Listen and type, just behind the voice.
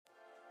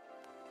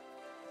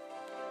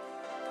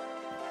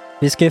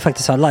Vi ska ju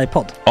faktiskt ha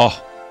livepodd. Ja,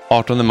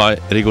 18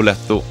 maj,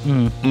 Rigoletto.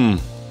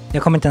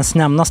 Jag kommer inte ens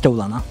nämna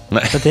stolarna.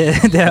 Nej. För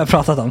det har jag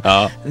pratat om.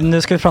 Ja.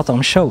 Nu ska vi prata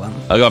om showen.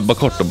 Ja, bara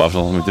kort då, bara för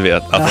de som inte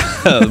vet.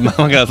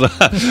 Man kan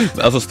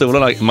alltså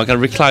stolarna, man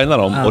kan reclina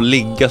dem och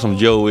ligga som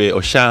Joey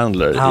och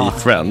Chandler i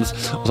Friends.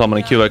 Och så har man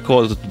en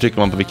QR-kod och så trycker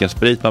man på vilken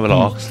sprit man vill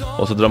ha.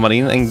 Och så drar man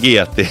in en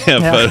GT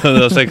för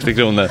 160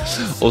 kronor.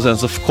 Och sen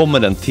så kommer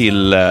den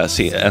till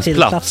ens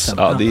plats.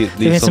 Ja, det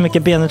finns så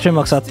mycket benutrymme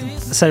också att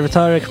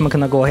servitörer kommer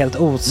kunna gå helt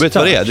ostört. Vet du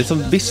vad det är? Det är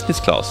som business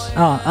class.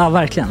 Ja,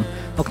 verkligen.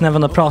 Och när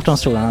man då pratar om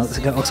stolarna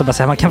så kan jag också bara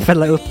säga att man kan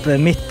fälla upp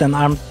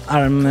mitten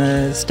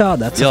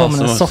armstödet så får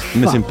man en soffa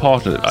med sin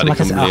partner. Ja, det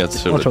kommer bli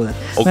helt otroligt.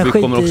 Och men vi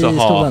kommer också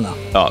stolarna.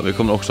 vi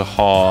kommer också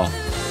ha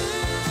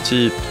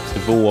typ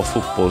 2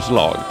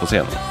 fotbollslag på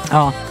scenen.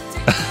 Ja.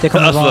 Det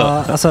kommer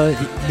vara, alltså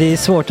det är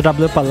svårt att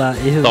rabbla upp alla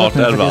i huvudet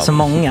nu för det är så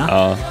många.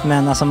 Ja.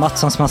 Men alltså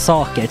Mattssons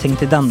massaker, tänk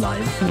till den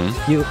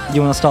live.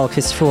 Jonas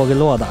Dahlqvists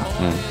frågelåda.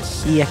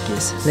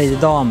 Ekis, Lady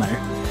Damer.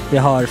 Vi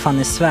har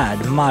Fanny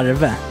Svärd,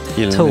 Marve,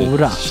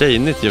 Tora.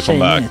 Tjejnytt gör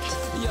comeback.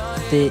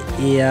 Det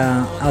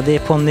är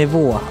på en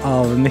nivå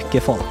av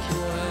mycket folk.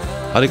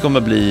 Ja, det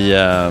kommer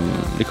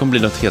bli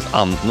något helt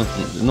annat.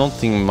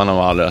 Någonting man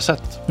har aldrig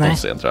sett på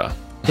scen, tror jag.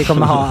 Det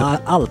kommer ha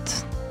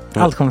allt.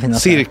 Allt kommer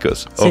finnas.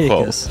 Cirkus.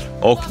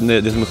 Och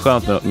det som är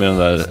skönt med de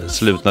där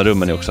slutna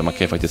rummen är också att man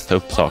kan ju faktiskt ta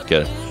upp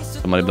saker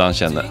som man ibland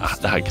känner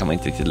det här kan man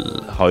inte riktigt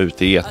ha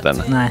ute i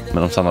etern. Nej.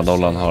 Men om Sanna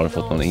Dollan har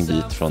fått någon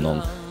invit från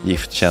någon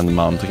giftkänd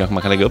man så kanske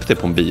man kan lägga upp det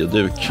på en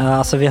bioduk. Ja,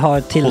 alltså vi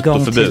har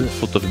tillgång till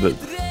fotoförbud.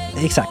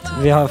 Exakt,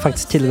 vi har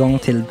faktiskt tillgång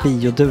till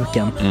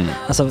bioduken.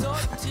 Alltså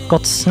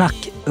gott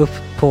snack upp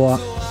på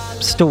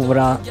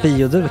stora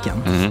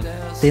bioduken.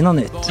 Det är något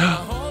nytt.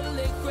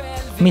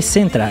 Missa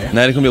inte det här.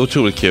 Nej, det kommer bli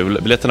otroligt kul.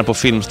 Biljetterna på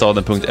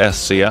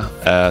filmstaden.se.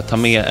 Ta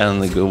med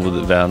en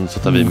god vän så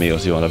tar vi med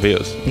oss Johan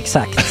Rabaeus.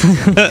 Exakt.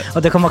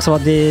 Och det kommer också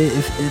vara det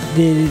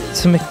är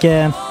så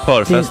mycket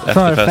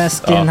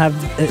förfest i den här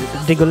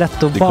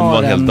Rigoletto-baren. Det kommer vara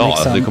en hel dag.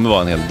 Liksom. Det kommer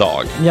vara en hel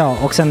dag. Ja,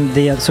 och sen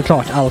det är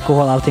såklart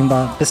alkohol, allting.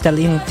 Bara beställ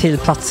in till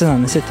platserna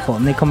ni sitter på.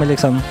 Ni kommer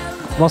liksom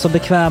vara så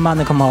bekväma,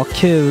 ni kommer ha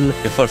kul.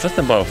 Är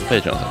förfesten bara för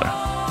Patreon eller?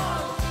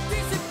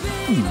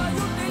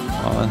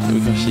 Ja,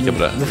 vi kan kika på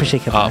det. Vi får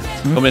kika på det.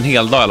 Det kommer en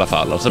hel dag i alla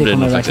fall. Och så blir det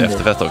någon slags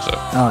efterfest också.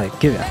 Ja,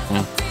 gud ja.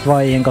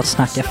 Vad är en gott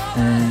snack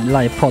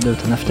livepodd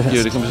utan efterfest?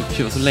 Gud, det kommer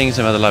bli så länge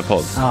sedan vi hade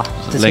livepodd. Ja,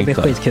 det ska bli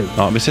skitkul.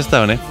 Ja, vi ses där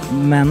hörni.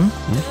 Men,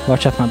 var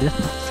köper man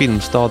biljetterna?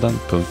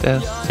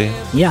 Filmstaden.se.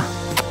 Ja,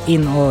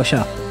 in och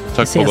köp.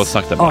 Tack på gott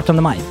snack där.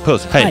 18 maj.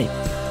 Puss, hej.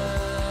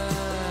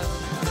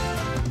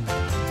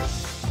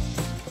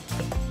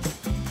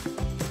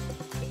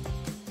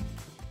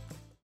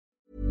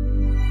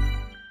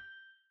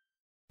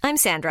 I'm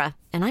Sandra,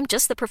 and I'm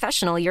just the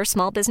professional your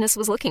small business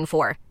was looking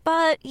for.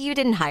 But you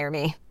didn't hire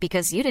me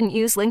because you didn't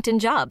use LinkedIn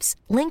Jobs.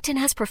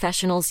 LinkedIn has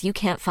professionals you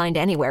can't find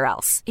anywhere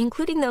else,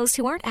 including those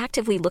who aren't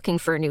actively looking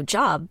for a new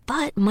job,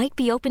 but might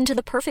be open to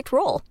the perfect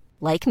role,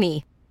 like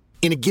me.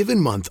 In a given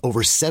month,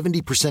 over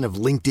 70% of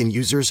LinkedIn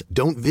users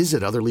don't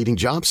visit other leading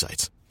job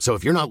sites. So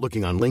if you're not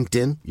looking on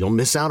LinkedIn, you'll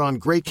miss out on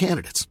great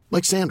candidates,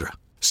 like Sandra.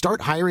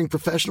 Start hiring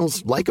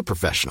professionals like a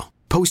professional.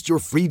 Post your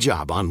free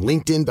job on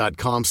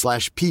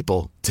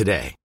linkedin.com/people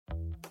today.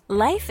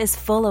 Life is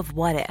full of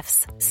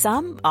what-ifs.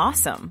 Some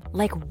awesome,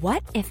 like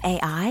what if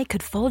AI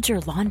could fold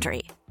your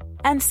laundry?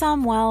 And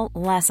some, well,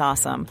 less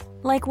awesome,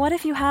 like what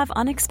if you have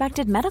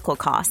unexpected medical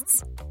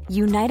costs?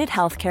 United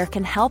Healthcare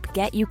can help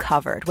get you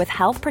covered with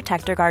Health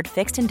Protector Guard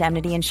fixed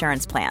indemnity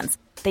insurance plans.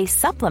 They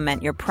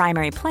supplement your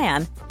primary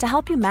plan to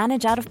help you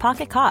manage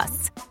out-of-pocket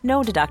costs.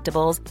 No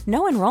deductibles,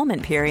 no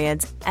enrollment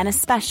periods, and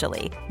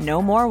especially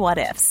no more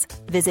what-ifs.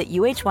 Visit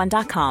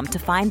uh1.com to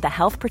find the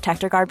Health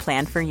Protector Guard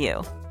plan for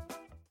you.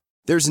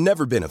 There's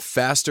never been a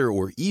faster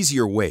or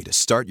easier way to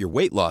start your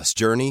weight loss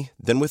journey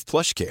than with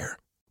PlushCare.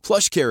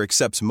 PlushCare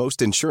accepts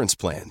most insurance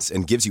plans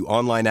and gives you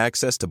online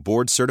access to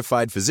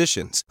board-certified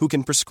physicians who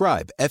can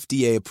prescribe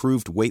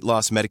FDA-approved weight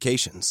loss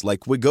medications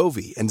like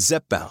Wegovy and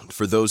Zepbound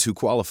for those who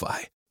qualify.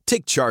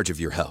 Take charge of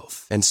your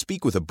health and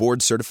speak with a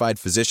board-certified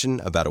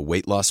physician about a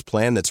weight loss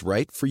plan that's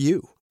right for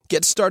you.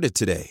 Get started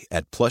today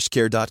at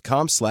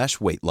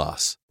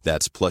plushcare.com/weightloss.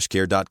 That's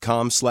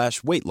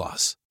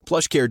plushcare.com/weightloss.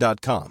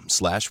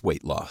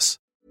 plushcare.com/weightloss.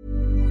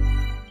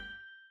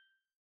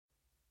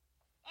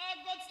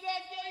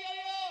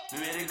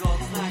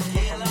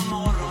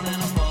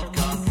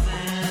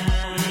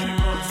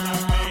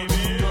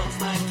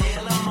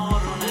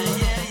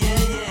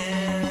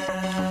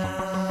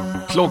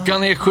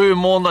 Klockan är 7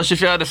 måndag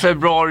 24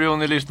 februari och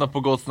ni lyssnar på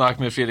Gott Snack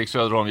med Fredrik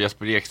Söderholm,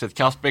 Jesper Ekstedt,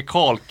 Kasper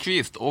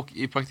Karlqvist och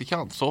i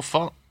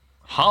praktikantsoffan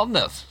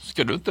Hannes.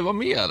 Ska du inte vara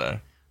med eller?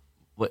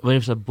 Vad är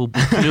det för Bobo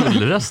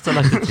Krull-röst har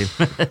lagt till?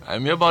 Nej,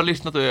 men jag har bara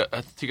lyssnat och jag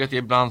tycker att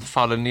jag ibland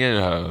faller ner i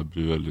det här.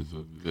 Blir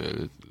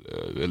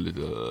väldigt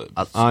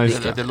att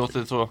det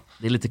låter så.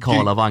 Det är lite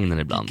kala vagnen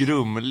ibland.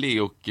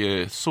 Grumlig och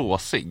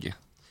såsig.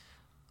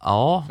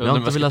 Ja, jag har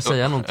inte velat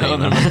säga någonting.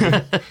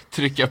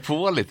 Trycka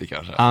på lite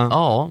kanske.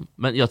 Ja,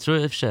 men jag tror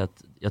i och för sig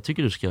att jag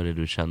tycker du ska göra det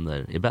du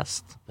känner är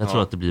bäst. Jag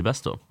tror att det blir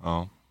bäst då.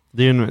 Ja.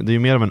 Det är ju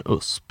mer av en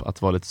USP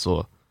att vara lite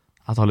så,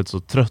 att ha lite så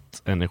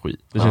trött energi.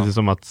 Det känns ju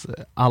som att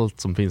allt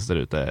som finns där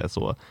ute är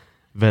så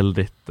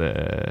väldigt...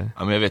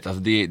 Ja, men jag vet,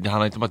 alltså det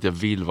handlar inte om att jag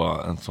vill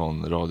vara en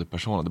sån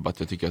radioperson. Det är bara att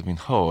jag tycker att min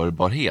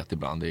hörbarhet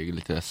ibland är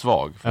lite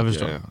svag. Jag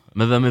förstår.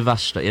 Men vem är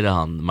värsta? Är det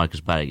han,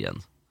 Marcus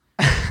Berggren?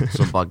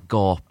 Som bara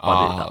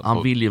gapar.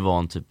 Han vill ju vara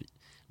en typ...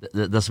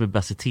 Det som är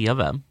bäst i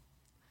tv,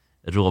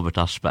 Robert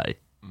Aschberg.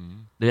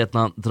 Du vet,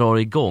 när han drar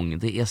igång,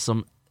 det är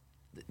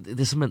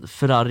som en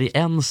Ferrari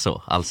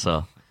Enzo,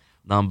 alltså.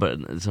 När han börjar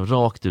liksom,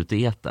 rakt ut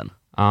i etern.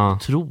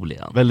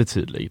 Otroligt. Väldigt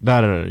tydlig.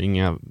 Där är det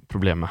inga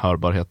problem med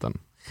hörbarheten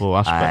på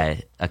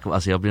Aschberg. Nej,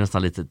 alltså jag blir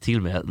nästan lite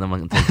till med när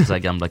man tänker så här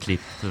gamla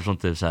klipp från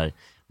typ så här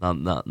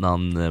när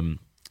han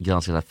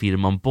granskar så här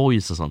Firman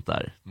Boys och sånt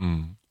där.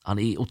 Han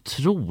är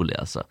otrolig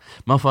alltså.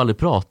 Man får aldrig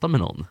prata med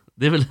någon.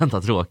 Det är väl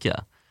inte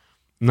tråkiga.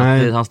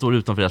 Nej. Han står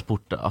utanför deras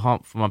portar. Jaha,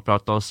 får man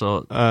prata och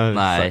så?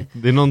 Nej.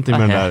 Det är någonting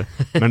med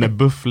den där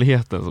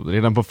buffligheten som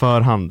redan på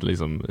förhand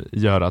liksom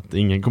gör att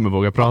ingen kommer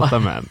våga prata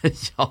med en.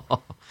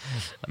 Ja.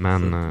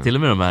 Men, alltså, till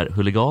och med de här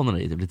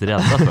huliganerna är lite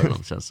rädda för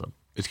dem, känns som.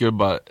 Jag skulle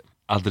bara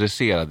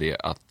adressera det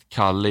att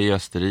Kalle är i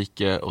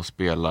Österrike och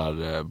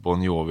spelar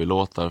Bon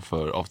Jovi-låtar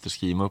för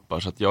afterski-muppar.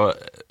 Så att jag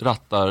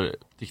rattar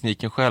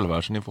tekniken själv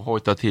här, så ni får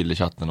hojta till i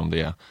chatten om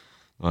det är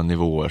några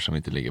nivåer som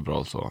inte ligger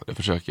bra. Så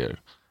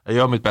jag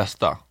gör mitt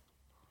bästa.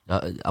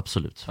 Ja,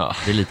 absolut. Ja.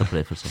 Det litar på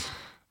dig för sig.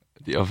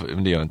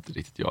 Men det gör inte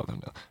riktigt jag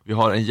nämligen. Vi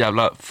har en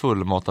jävla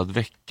fullmatad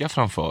vecka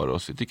framför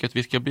oss. Jag tycker att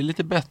vi ska bli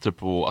lite bättre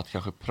på att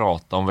kanske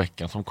prata om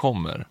veckan som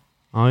kommer.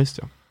 Ja, just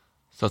det.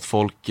 Så att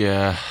folk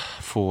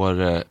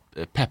får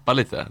peppa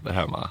lite där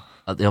hemma.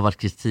 Det har varit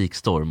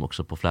kritikstorm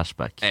också på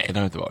Flashback. Nej, det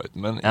har inte varit.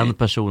 Men en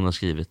person har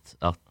skrivit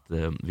att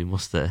vi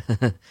måste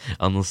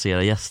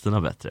annonsera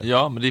gästerna bättre.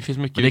 Ja, men det finns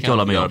mycket men det kan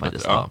hålla med om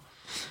faktiskt. Ja.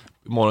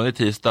 Imorgon är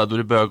tisdag, då är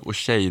det bög- och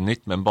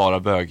tjejnytt, men bara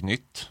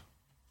bögnytt.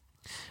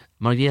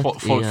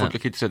 Folk har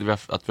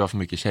kritiserat att vi har för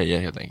mycket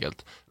tjejer helt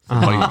enkelt. Så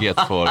Margret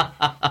får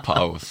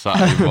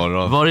pausa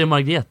imorgon. Var är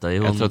Margret då?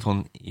 Jag tror att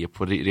hon är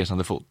på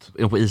resande fot.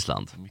 Är hon på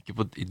Island? Mycket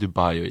i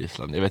Dubai och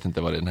Island. Jag vet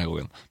inte vad det är den här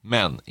gången.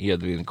 Men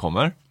Edvin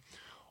kommer.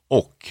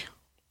 Och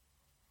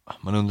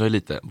man undrar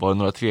lite, var det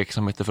några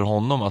tveksamheter för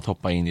honom att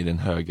hoppa in i den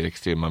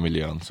högerextrema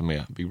miljön som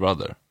är Big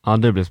Brother? Ja,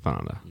 det blir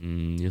spännande.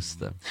 Just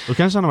det. Då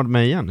kanske han har varit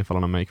med igen ifall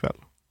han är med ikväll.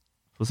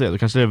 Får se, då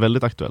kanske det är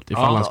väldigt aktuellt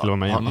ifall han skulle vara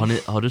med igen.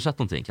 Har du sett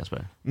någonting,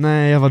 Kasper?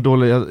 Nej, jag var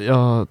dålig. Jag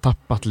har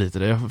tappat lite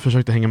det. Jag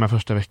försökte hänga med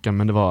första veckan,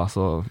 men det var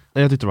alltså...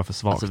 Jag tyckte det var för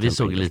svagt. Alltså, vi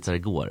såg lite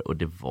igår och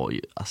det var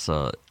ju...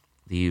 Alltså,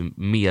 det är ju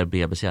mer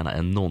bebishjärna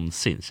än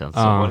någonsin, känns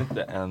det. Var det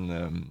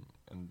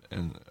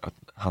inte att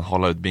han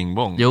håller ut Bing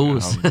Bong? Jo, men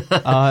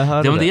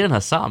det är den här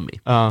Sami.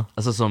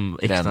 Alltså som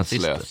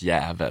gränslös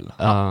jävel.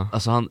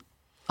 Alltså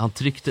han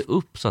tryckte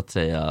upp så att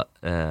säga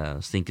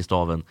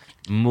stinkestaven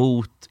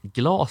mot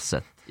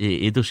glaset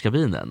i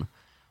duschkabinen.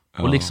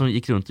 Och liksom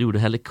gick runt och gjorde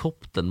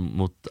helikoptern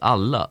mot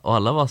alla. Och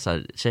alla var så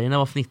här, tjejerna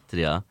var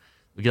fnittriga.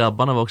 Och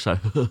grabbarna var också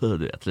så här,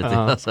 du vet,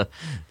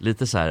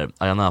 lite så här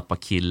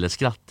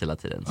Ayanapa-kille-skratt hela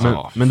tiden.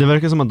 Men det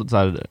verkar som att så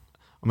här,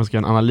 om man ska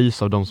göra en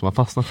analys av de som har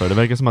fastnat för det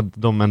verkar som att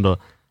de ändå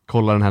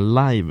kollar den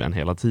här liven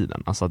hela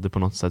tiden. Alltså att det på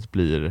något sätt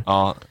blir...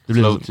 Ja, det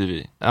blir slow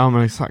tv. Ja,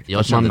 men exakt.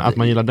 Att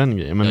man gillar den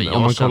grejen. Men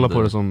om man kollar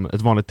på det som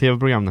ett vanligt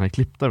tv-program, den här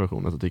klippta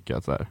versionen, så tycker jag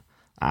att så här...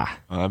 Ja,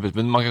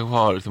 men man kanske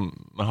har,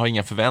 liksom, man har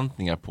inga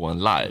förväntningar på en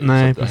live.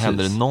 Nej, så att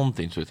händer det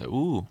någonting så är det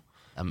så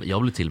här,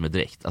 Jag blev till med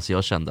direkt. Alltså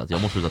jag kände att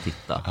jag måste ut och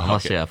titta.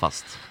 Annars är jag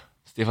fast.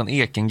 Stefan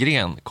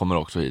Ekengren kommer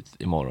också hit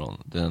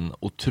imorgon. Den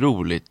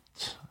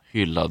otroligt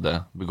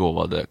hyllade,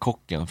 begåvade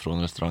kocken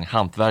från restaurang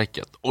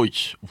Hantverket. Oj!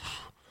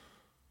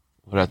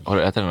 Har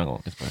du ätit den en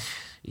gång?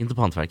 Inte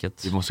på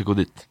Hantverket. Vi måste gå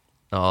dit.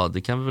 Ja,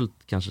 det kan vi väl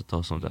kanske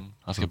ta som det.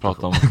 Han ska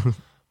prata om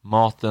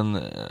maten,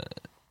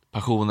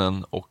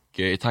 passionen och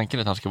tanken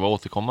är att han ska vara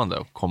återkommande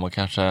och komma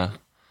kanske, jag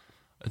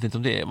vet inte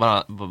om det är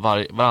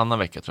varannan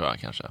vecka tror jag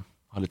kanske.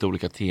 Ha lite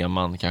olika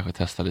teman, kanske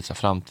testa lite så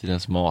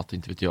framtidens mat,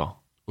 inte vet jag.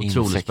 Otroligt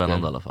insekter.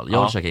 Spännande i alla fall.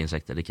 Jag vill käka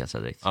insekter, det kan jag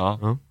säga direkt.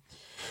 Ja.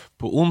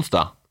 På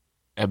onsdag,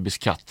 Ebbis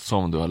katt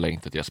som du har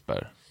längtat,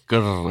 Jesper.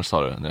 Grrr,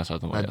 sa du när jag sa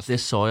att de var gäst. Det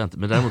sa jag inte,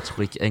 men däremot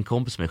en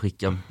kompis med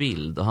skickade en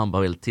bild och han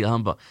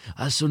bara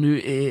alltså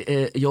nu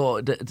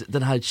är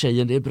den här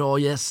tjejen, det är bra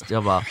gäst.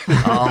 Jag bara,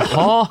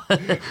 jaha.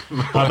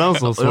 Hade han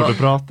så svårt att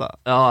prata?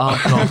 Ja,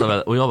 han pratade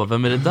väl. Och jag bara,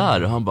 vem är det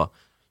där? Och han bara,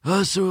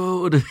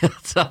 alltså, du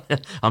vet,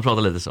 han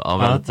pratade lite så,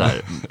 väldigt så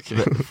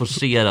här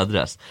forcerad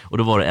röst. Och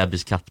då var det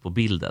Ebbis katt på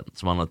bilden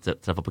som han hade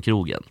träffat på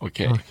krogen.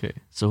 Okej.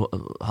 Så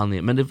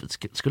men det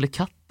skulle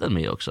katten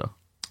med också?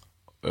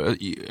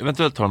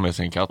 Eventuellt tar de med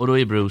sig en katt. Och då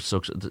är Bruce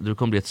också, du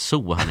kommer bli ett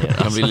zoo här nere.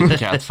 Det kan bli lite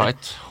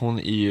catfight. Hon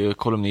är ju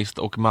kolumnist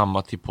och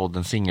mamma till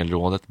podden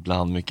Singelrådet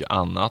bland mycket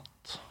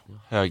annat.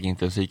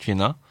 Högintensiv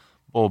kvinna.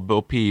 Bobbe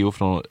och Pio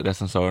från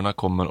recensörerna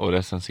kommer och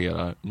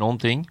recenserar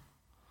någonting.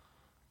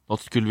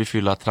 Något skulle vi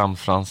fylla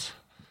Tramfrans.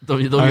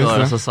 De gör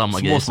alltså samma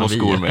grej som vi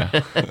skor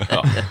med.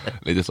 Ja,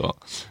 lite så.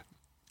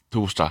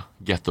 Torsdag,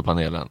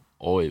 Gettopanelen.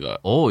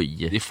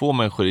 Oj. Det är få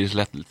människor i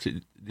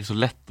det är så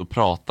lätt att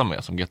prata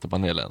med som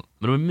Gettopanelen.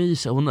 Men de är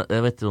mysiga,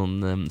 jag vet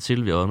hon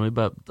Sylvia, hon har ju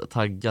bara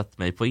taggat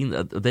mig på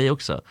och dig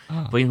också.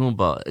 På hon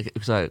bara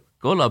såhär,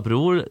 kolla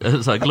bror,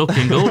 såhär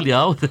Glockengol,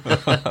 ja.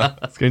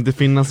 Ska det inte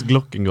finnas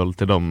Glockengol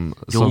till dem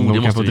som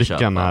de kan få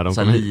dricka när de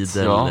kommer hit?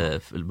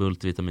 Lidl,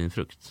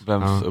 multivitaminfrukt.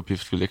 Vems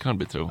uppgift skulle det kunna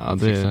bli, tro? Ja,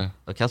 det...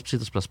 Kasper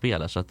sitter och spelar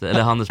spel här, så att,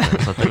 eller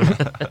handelsspel, så att...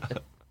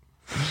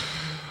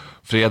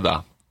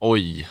 Fredag,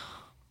 oj.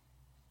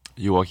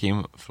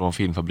 Joakim från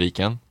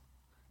Filmfabriken.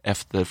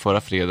 Efter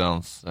förra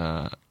fredagens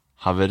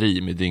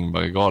haveri med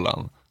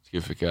Dyngbaggegalan ska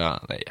vi försöka,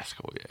 nej jag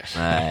skojar.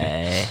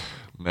 Nej.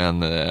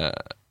 Men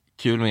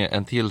kul med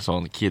en till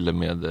sån kille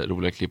med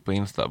roliga klipp på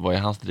Insta. Vad är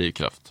hans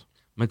drivkraft?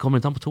 Men kommer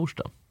inte han på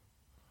torsdag?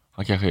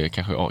 Han kanske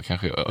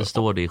det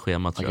står det i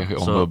schemat. Han kanske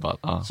är ombubbad.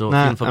 Så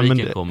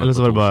Filmfabriken kommer eller på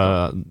så var det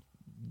torsdag. bara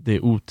det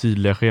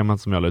otydliga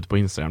schemat som jag la ut på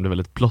Instagram. Det är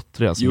väldigt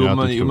plottriga. Jo,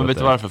 men vet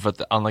du varför? För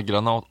att Anna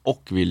Granat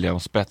och William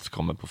Spets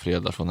kommer på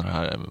fredag från den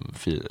här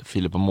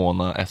Filip och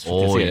Mona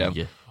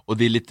SVT-serien. Och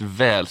det är lite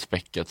väl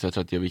späckat, så jag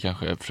tror att vi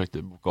kanske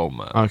försökte boka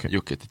om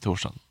Jocke till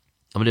torsdagen.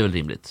 Ja, men det är väl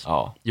rimligt.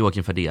 Ja.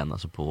 Joakim Ferdén,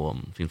 alltså på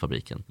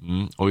Filmfabriken.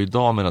 Och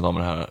idag, mina damer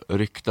och herrar,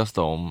 ryktas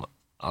det om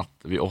att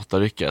vid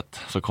 8-rycket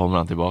så kommer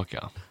han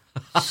tillbaka.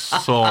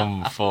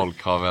 Som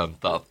folk har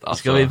väntat.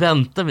 Alltså... Ska vi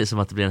vänta med som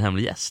att det blir en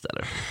hemlig gäst,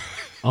 eller?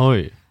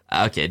 Oj.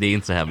 Okej, det är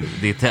inte så hemligt.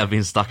 Det är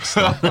tävlingsdags.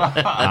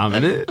 Ja,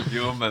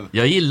 men...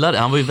 Jag gillar det,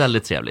 han var ju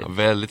väldigt trevlig.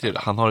 Väldigt trevlig.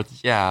 Han har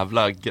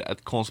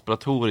ett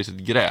konspiratoriskt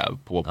gräv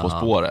på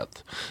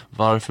spåret.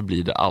 Varför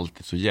blir det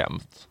alltid så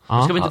jämnt?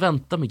 Ska vi inte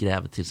vänta med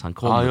grävet tills han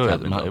kommer?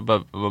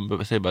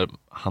 Jag säger bara,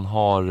 han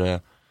har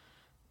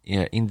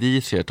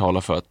indicier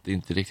talar för att det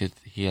inte är riktigt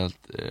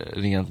helt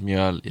rent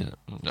mjöl.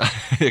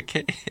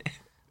 Okej.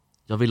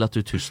 Jag vill att du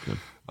är tyst nu.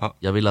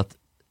 Jag vill att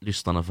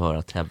lyssnarna får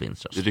höra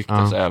Tevins röst. Det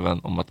ryktas även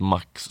om att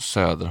Max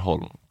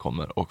Söderholm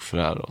kommer och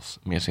förära oss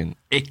med sin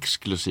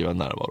exklusiva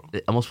närvaro.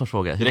 Jag måste först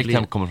fråga. Direkt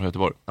hem kommer från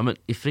Göteborg. Ja, men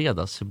i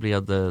fredags, hur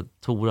blev det?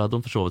 Tora,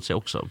 de försovit sig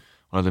också?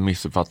 Hon hade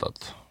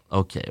missuppfattat.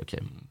 Okej.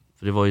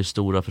 För det var ju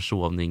stora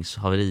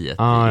försovningshaveriet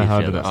i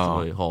fredags. Det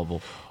var ju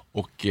hav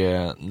och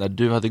när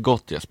du hade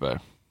gått, Jesper,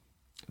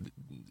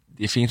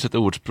 det finns ett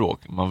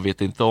ordspråk. Man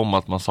vet inte om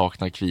att man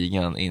saknar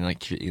krigen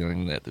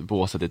innan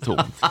båset är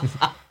tomt.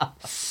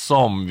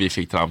 Som vi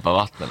fick trampa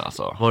vatten,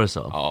 alltså. Var det så?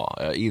 Ja,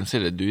 jag inser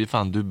det.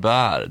 Du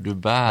bär.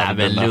 Nej,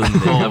 men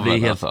lugn. Jag blir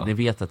helt, alltså. Ni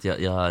vet att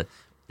jag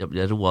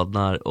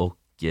rodnar och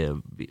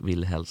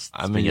vill helst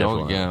springa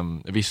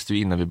ifrån. Jag visste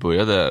ju innan vi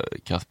började,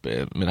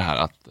 Kasper, med det här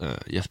att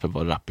Jesper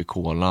var rapp i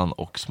kolan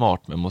och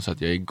smart, men jag måste säga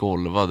att jag är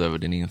golvad över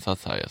din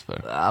insats här,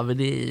 Jesper. Ja, men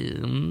det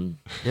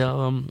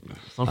är...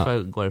 snart får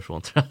jag gå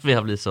ifrån, tror jag.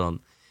 Jag blir sån...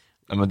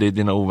 Ja, men det är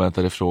dina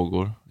oväntade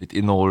frågor, ditt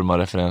enorma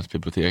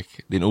referensbibliotek,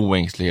 din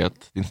oängslighet,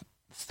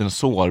 dina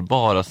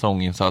sårbara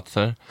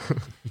sånginsatser.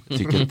 Jag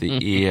tycker att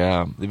det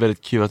är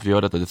väldigt kul att vi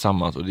gör detta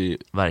tillsammans, och det är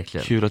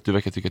verkligen kul att du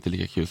verkar tycka att det är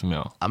lika kul som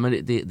jag. Ja, men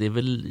det är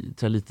väl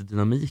lite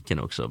dynamiken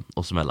också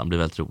oss emellan, blir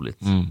väldigt roligt.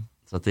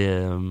 Så att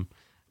det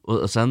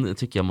och sen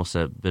tycker jag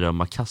måste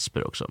berömma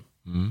Kasper också.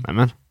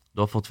 Amen. Du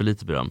har fått för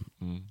lite beröm.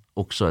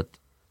 Också ett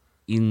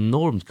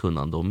enormt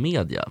kunnande om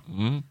media.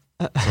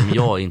 Som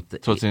jag inte...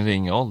 Trots sin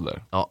ringa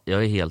ålder. Ja,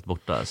 jag är helt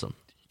borta alltså.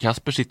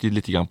 Kasper sitter ju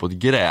lite grann på ett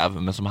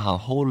gräv, men som han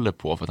håller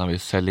på för att han vill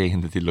sälja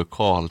in det till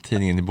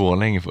lokaltidningen i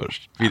Borlänge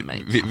först.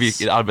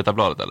 Är det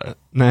Arbetarbladet, eller?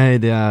 Nej,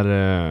 det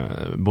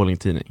är Borlänge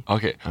tidning.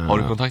 Okej. Har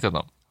du kontaktat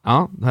dem?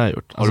 Ja, det har jag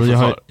gjort.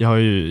 Alltså, jag har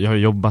ju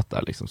jobbat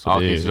där liksom, så, så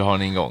du har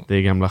en ingång? Det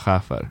är gamla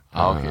chefer.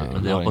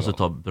 Men det hoppas du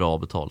ta bra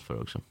betalt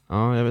för också.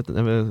 Ja,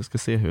 jag ska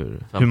se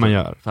hur man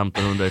gör.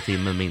 1500 i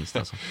timmen minst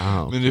alltså.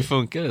 Okay. Men hur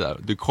funkar det där?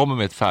 Du kommer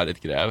med ett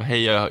färdigt gräv.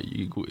 Hej,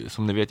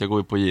 som ni vet, jag går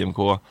ju på JMK.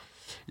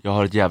 Jag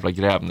har ett jävla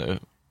gräv nu.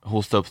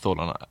 Hosta upp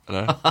stålarna,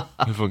 eller?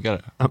 Hur funkar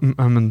det?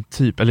 Ja, men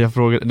typ, eller jag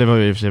frågade, det var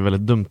ju i och för sig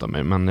väldigt dumt av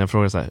mig, men jag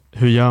frågade så här,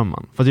 hur gör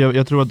man? För att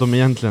jag tror att de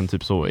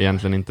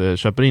egentligen inte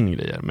köper in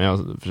grejer, men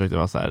jag försökte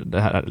vara så här,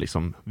 det här är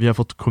liksom, vi har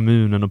fått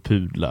kommunen och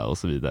pudla och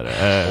så vidare.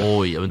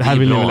 Det här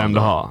vill ni väl ändå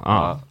ha?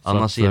 Ja,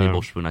 annars är det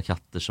bortsprungna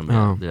katter som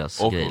är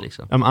deras grej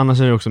liksom. Ja, men annars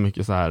är det också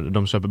mycket så här,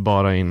 de köper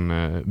bara in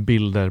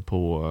bilder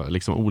på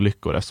liksom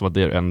olyckor, eftersom att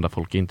det är det enda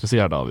folk är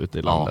intresserade av ute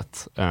i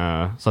landet.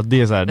 Så att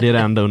det är så här, det är det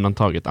enda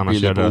undantaget.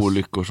 Annars bilder på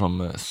olyckor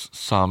som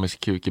samisk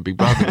kuk i Big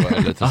Brother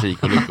eller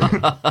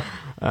trafikolyckor.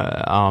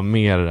 Ja,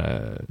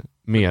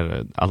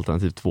 mer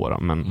alternativ 2 då,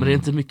 men det är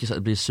inte mycket så att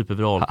det blir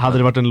superbra. Hade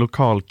det varit en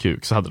lokal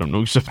kuk så hade de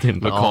nog köpt in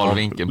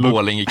lokalvinkeln.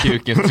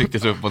 Borlänge-kuken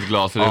trycktes upp mot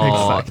glaset.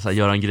 Så här,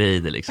 gör en grej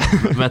det liksom.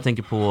 Men jag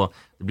tänker på,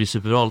 det blir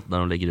superbra när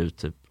de lägger ut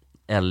typ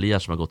älgar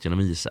som har gått genom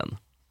isen.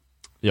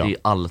 Ja. Det är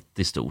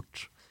alltid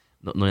stort.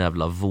 Någon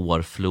jävla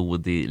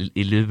vårflod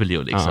i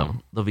Luleå liksom.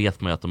 Då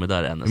vet man ju att de är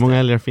där än. Hur många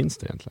älgar finns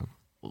det egentligen?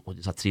 Och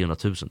det är 300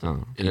 000 typ.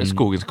 Är det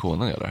skogens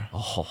konung eller?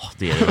 Ja,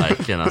 det är det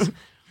verkligen alltså.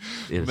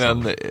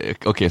 Men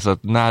okej, så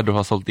att när du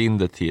har sålt in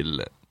det till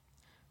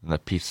den där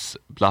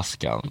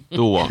pissblaskan,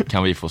 då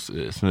kan vi få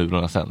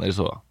smulorna sen, är det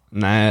så?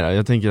 Nej,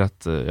 jag tänker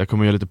att jag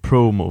kommer göra lite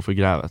promo för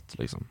grävet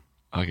liksom.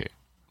 Okej,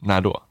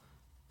 när då?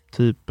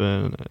 Typ,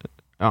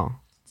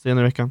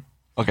 senare i veckan.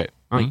 Okej.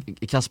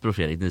 Kasper och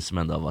Fredrik, ni som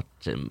ändå har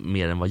varit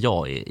mer än vad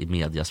jag är i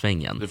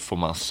mediasvängen. Det får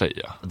man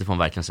säga. Det får man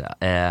verkligen säga.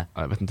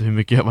 Jag vet inte hur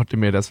mycket jag har varit i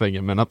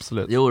mediasvängen, men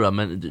absolut. Jo då,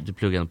 men du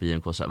pluggar på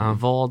IMK.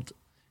 Vad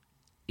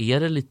är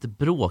det lite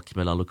bråk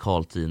mellan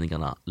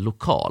lokaltidningarna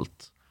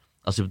lokalt?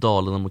 Alltså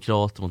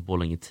Dala-Demokraten mot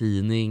Borlänge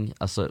Tidning.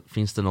 Alltså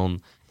finns det någon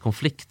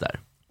konflikt där?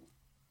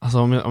 Alltså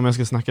om jag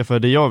ska snacka för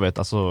det jag vet,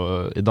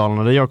 alltså i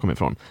Dalarna där jag kommer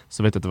ifrån,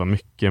 så vet jag att det var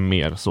mycket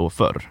mer så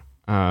förr.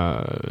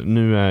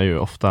 Nu är ju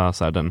ofta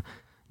så här den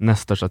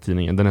näst största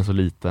tidningen, den är så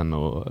liten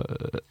och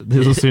det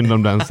är så synd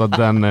om den, så att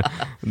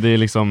det är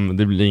liksom,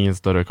 det blir ingen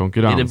större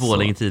konkurrens. Är det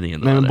Borlänge Tidningen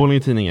då? Nej, men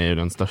Borlänge Tidning är ju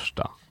den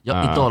största.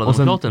 Ja, i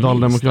Dala-Demokraten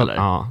minst, eller?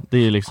 Ja, det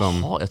är liksom...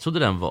 Jaha, jag trodde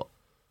den var...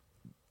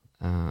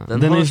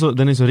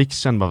 Den är så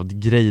rikskänd bara för att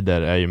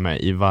Greider är ju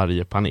med i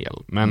varje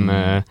panel. Men,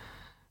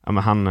 men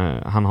han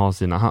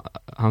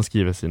har han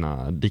skriver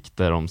sina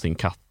dikter om sin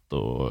katt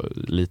och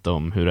lite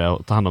om hur det är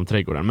att ta hand om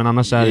trädgården. Men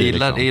annars är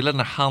jag gillar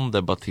när han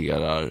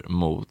debatterar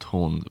mot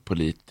hon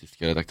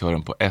politiska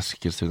redaktören på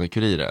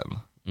Eskilstuna-Kuriren.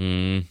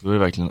 Då är det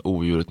verkligen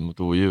odjuret mot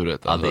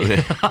odjuret. Ja, det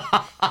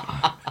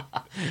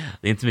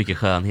är inte mycket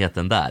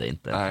skönheten där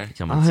inte. Nej.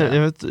 Kan man säga.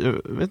 Jag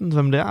vet inte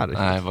vem det är.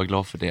 Nej, var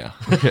glad för det.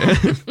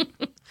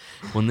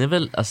 Hon är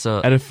väl,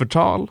 alltså... Är det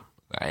förtal?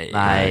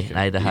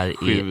 Nej, det här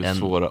är 7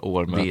 svåra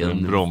år med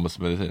en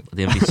bromsmedicin.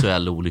 Det är en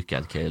visuell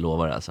olycka, kan jag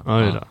lova det alltså.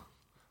 Ja.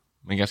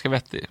 Men ganska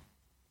vettig.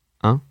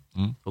 Ja.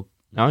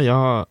 Ja,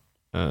 jag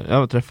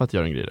har träffat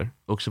Göran Greider.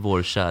 Också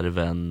vår kära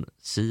vän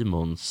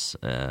Simons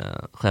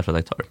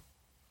chefredaktör.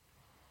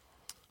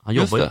 Han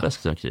jobbar ju på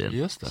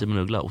Eskilstuna-Kuriren. Simon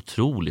Uggla,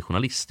 otrolig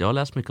journalist. Jag har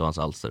läst mycket av hans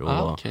alster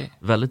och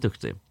väldigt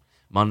duktig.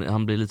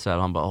 Han blir lite så här,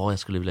 han bara, jag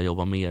skulle vilja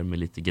jobba mer med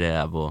lite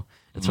gräv, och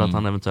jag tror att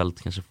han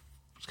eventuellt kanske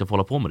ska få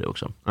hålla på med det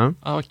också. Ja,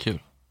 vad kul.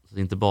 Så det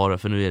är inte bara,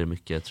 för nu är det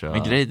mycket, tror jag.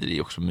 Men Greider är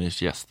ju också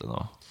mysgästen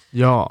då.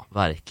 Ja.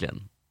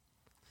 Verkligen.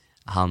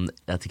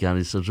 Jag tycker han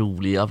är så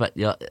rolig. Jag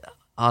har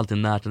alltid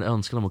närt en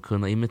önskan om att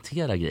kunna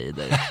imitera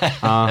Greider.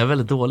 Jag är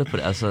väldigt dålig på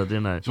det. Alltså, det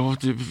är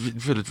det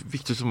är väldigt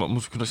viktigt att man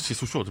måste kunna se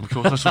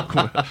socialdemokraterna som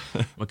kommer.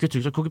 Man kan ju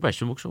tycka att KG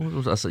Bergström också.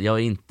 Alltså, jag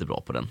är inte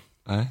bra på den.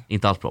 Nej.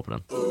 Inte alls bra på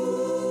den.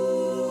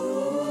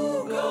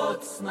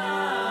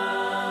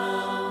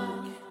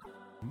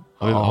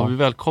 Har vi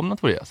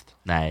välkomnat vår gäst?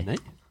 Nej.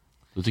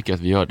 Då tycker jag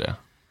att vi gör det.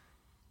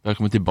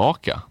 Välkommen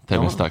tillbaka,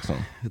 Tevin Staxson.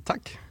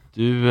 Tack.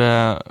 Du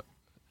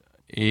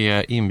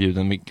är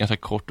inbjuden med ganska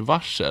kort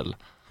varsel.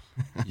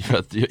 För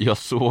att jag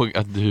såg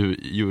att du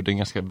gjorde en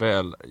ganska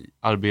väl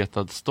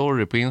arbetad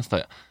story på Insta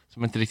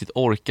som jag inte riktigt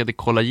orkade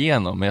kolla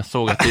igenom. Men jag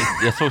såg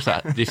så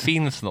här, det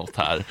finns något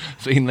här.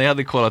 Så innan jag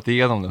hade kollat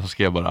igenom det så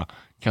skrev jag bara,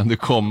 kan du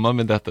komma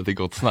med detta till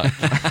Gott Snack?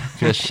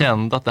 För jag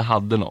kände att det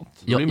hade något.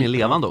 Jag är mer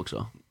levande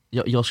också.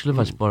 Jag skulle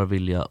faktiskt bara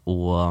vilja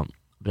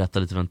berätta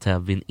lite vem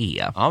Tevin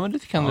är. Ja, men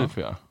det kan du få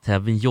göra.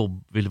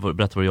 Tevin vill du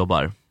berätta vad du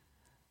jobbar?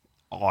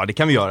 Ja, det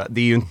kan vi göra.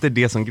 Det är ju inte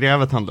det som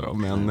grävet handlar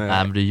om.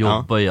 Men du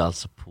jobbar ju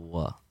alltså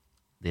på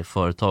det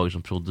företag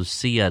som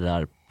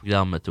producerar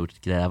programmet Gjort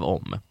ett gräv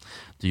om.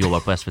 Du jobbar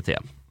på SVT.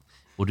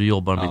 Och du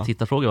jobbar med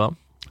tittarfrågor, va?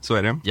 Så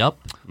är det. Japp.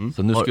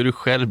 Så nu ska du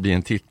själv bli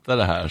en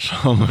tittare här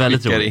som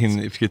skickar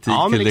in kritik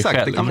till dig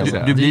själv. Det kan man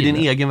säga. Du blir din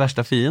egen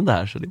värsta fiende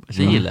här. Så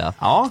det gillar jag.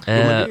 Ja,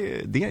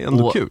 det är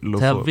ändå kul.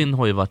 Tevin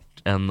har ju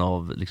varit en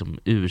av liksom,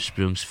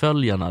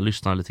 ursprungsföljarna,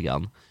 lyssnar lite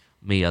grann,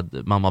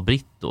 med mamma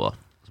Britt då,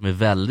 som är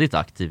väldigt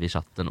aktiv i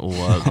chatten och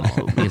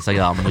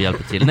Instagram och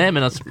hjälper till. Nej,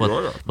 men alltså på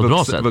ett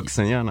bra sätt.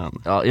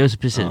 Vuxenhjärnan. Ja, just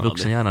precis.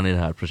 Vuxenhjärnan i det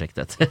här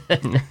projektet.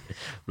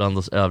 Bland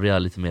oss övriga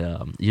lite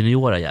mer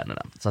juniora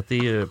hjärnorna. Så att det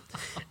är ju...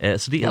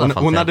 så det är i alla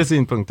fall hon hade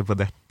synpunkter på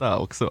detta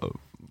också.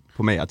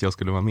 På mig, att jag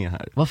skulle vara med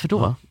här. Varför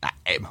då?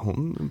 Nej, men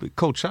hon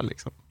coachar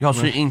liksom. Ja,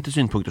 så inte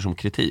synpunkter som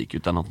kritik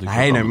utan att...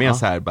 Nej, mer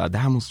så här, bara, det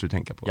här måste du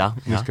tänka på. Ja.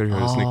 Nu ska du göra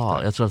det snyggt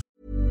där. Jag tror att...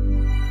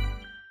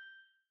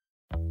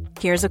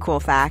 Here's a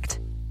cool fact.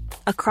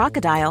 A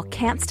crocodile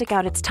can't stick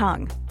out its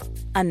tongue.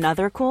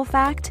 Another cool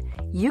fact,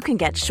 you can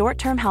get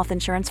short-term health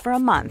insurance for a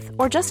month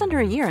or just under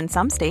a year in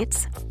some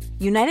states.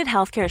 United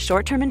Healthcare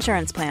short-term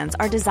insurance plans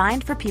are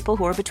designed for people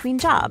who are between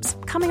jobs,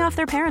 coming off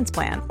their parents'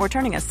 plan, or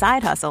turning a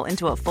side hustle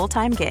into a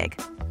full-time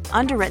gig.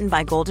 Underwritten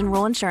by Golden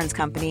Rule Insurance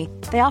Company,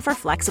 they offer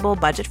flexible,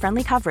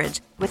 budget-friendly coverage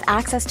with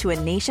access to a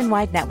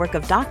nationwide network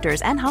of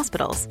doctors and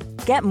hospitals.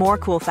 Get more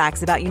cool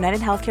facts about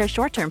United Healthcare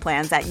short-term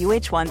plans at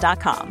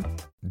uh1.com.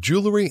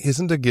 Jewelry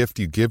isn't a gift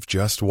you give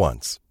just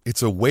once.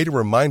 It's a way to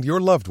remind your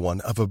loved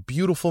one of a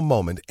beautiful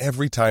moment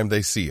every time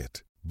they see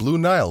it. Blue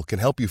Nile can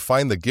help you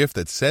find the gift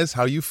that says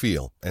how you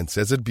feel and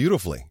says it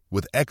beautifully,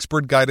 with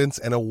expert guidance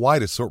and a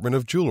wide assortment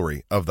of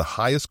jewelry of the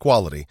highest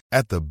quality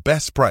at the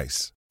best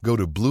price. Go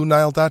to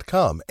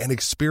BlueNile.com and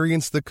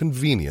experience the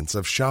convenience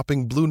of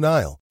shopping Blue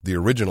Nile, the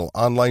original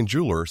online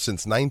jeweler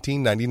since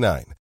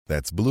 1999.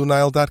 That's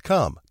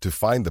BlueNile.com to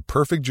find the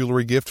perfect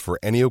jewelry gift for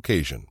any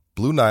occasion.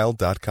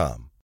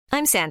 BlueNile.com.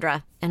 I'm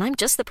Sandra, and I'm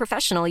just the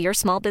professional your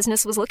small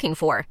business was looking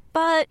for.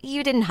 But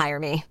you didn't hire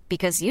me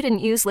because you didn't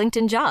use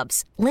LinkedIn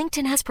Jobs.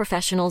 LinkedIn has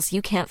professionals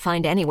you can't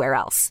find anywhere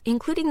else,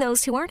 including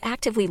those who aren't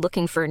actively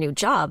looking for a new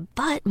job,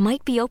 but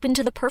might be open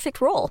to the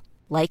perfect role,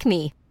 like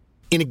me.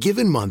 In a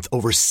given month,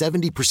 over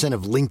 70%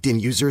 of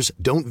LinkedIn users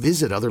don't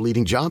visit other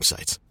leading job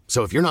sites.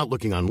 So if you're not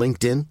looking on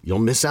LinkedIn, you'll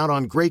miss out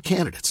on great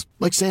candidates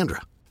like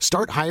Sandra.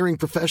 Start hiring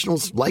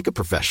professionals like a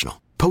professional.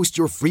 Post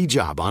your free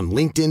job on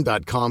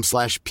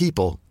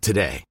linkedin.com/people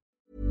today.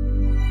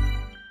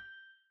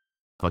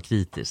 Var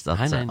kritiskt.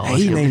 Att,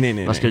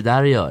 Nej. Vad ska du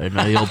där göra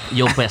när du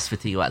jobb på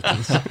SVT och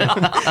allting?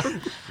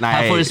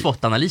 Här får du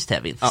spotanalys,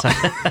 Tevin.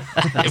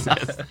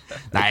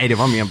 Nej, det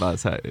var mer bara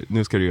så här,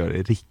 nu ska du göra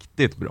det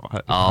riktigt bra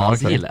här. Ja,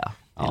 det gillar jag.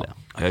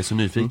 Jag är så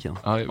nyfiken.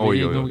 Ja,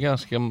 vi är nog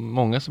ganska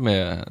många som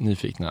är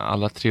nyfikna.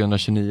 Alla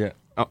 329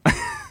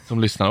 som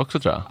lyssnar också,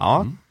 tror jag.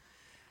 Ja.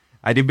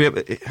 Nej, det blev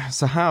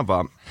så här,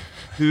 va.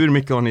 Hur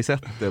mycket har ni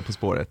sett På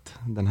spåret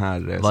den här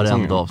säsongen?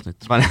 Varenda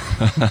avsnitt.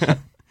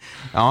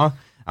 Ja,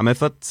 men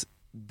för att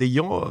det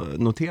jag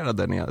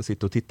noterade när jag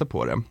sitter och tittar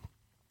på det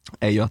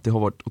är ju att det har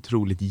varit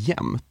otroligt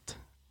jämnt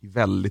i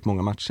väldigt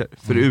många matcher.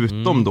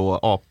 Förutom då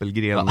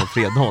Apelgren och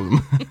Fredholm.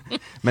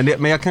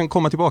 men jag kan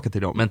komma tillbaka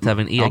till dem. Men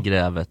Tevin, är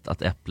grävet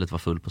att äpplet var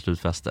full på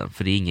slutfesten?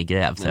 För det är inget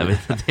gräv, så jag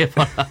vet,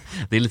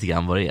 det är lite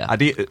grann vad det är.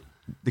 Ja,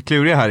 det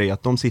kluriga här är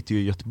att de sitter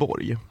ju i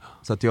Göteborg.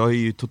 Så att jag är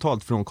ju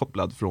totalt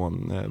frånkopplad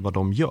från vad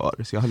de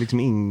gör. Så jag har liksom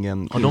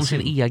ingen... Har de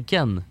sin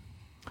egen?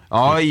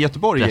 Ja, i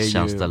Göteborg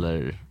är ju...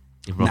 eller...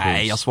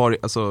 Nej, jag svarar...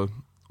 Alltså,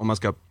 om man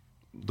ska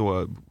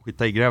då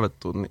skita i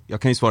grävet, och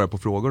jag kan ju svara på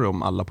frågor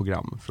om alla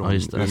program från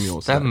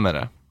Umeå. Stämmer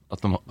det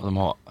att de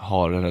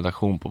har en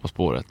redaktion på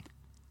spåret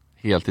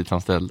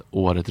heltidsanställd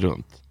året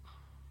runt?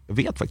 Jag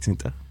vet faktiskt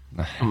inte.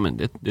 Nej. Ja, men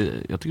jag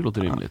tycker det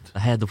låter rimligt.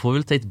 Nej, då får vi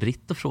väl ta ett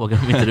britt och fråga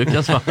om inte du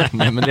kan svara.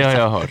 Nej, men det har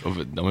jag hört. Och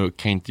de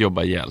kan inte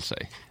jobba ihjäl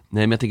sig.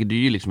 Nej, men jag tänker det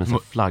är ju liksom en sån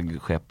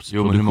flaggskeppsproduktion.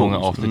 Jo, men hur många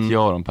avsnitt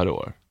gör de per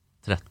år?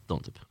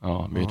 13 typ.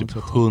 Ja, vi är typ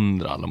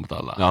 100 alla mot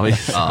alla.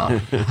 Ja,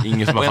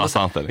 ingen som har fast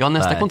anställning. Ja,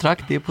 nästa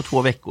kontrakt är på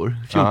 2 veckor,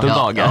 14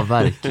 dagar. Ja,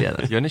 verkgen.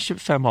 Gör ni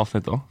 25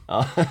 avsnitt då?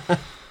 Ja.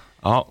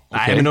 Ja,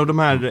 okay. Nej, men då de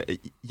här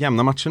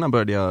jämna matcherna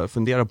började jag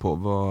fundera på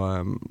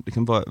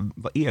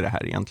vad är det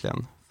här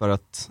egentligen? För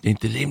att... Det är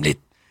inte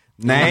rimligt.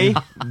 Nej,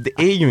 det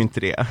är ju inte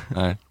det.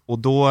 Nej. Och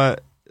då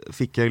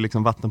fick jag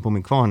liksom vatten på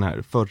min kvarn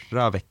här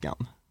förra veckan.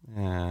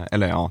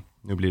 Eller ja,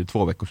 nu blir det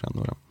 2 veckor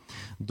sedan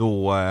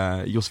då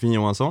Josefin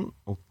Johansson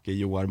och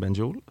Joar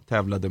Benjoul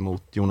tävlade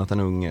mot Jonathan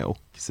Unge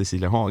och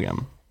Cecilia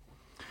Hagen.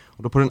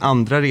 Och då på den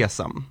andra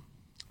resan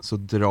så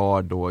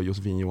drar då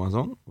Josefin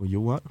Johansson och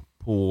Joar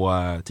på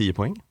 10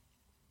 poäng.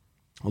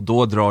 Och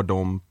då drar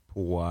de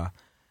på,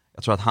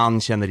 jag tror att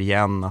han känner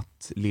igen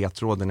att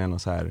ledtråden är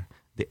något så här,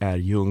 det är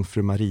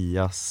Jungfru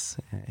Marias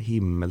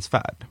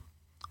himmelsfärd.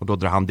 Och då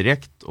drar han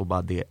direkt och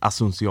bara, det är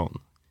Asunción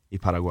i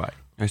Paraguay.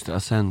 Just det,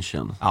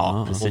 Ascension.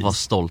 Ja, precis. Och vad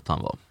stolt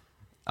han var.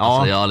 Ja.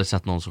 Alltså, jag har aldrig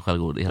sett någon så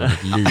självgod i hela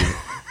mitt liv.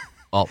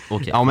 Ja,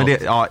 okay, ja, men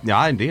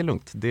det är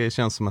lugnt. Det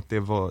känns som att det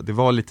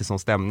var lite sån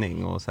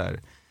stämning och så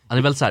här. Han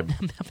är väl så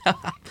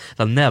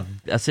här näbb,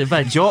 alltså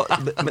verkligen. Ja,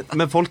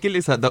 men folk är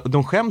lite så här,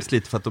 de skäms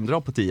lite för att de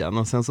drar på 10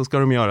 och sen så ska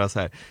de göra så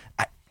här,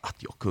 att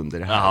jag kunde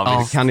det här.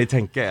 Ja, kan ni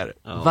tänka er?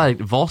 Ja.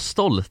 Var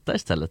stolta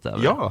istället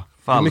över. Ja,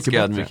 falsk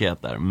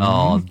ödmjukhet där.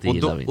 Ja, det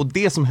gillar vi. Och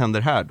det som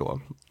händer här då,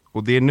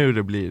 och det är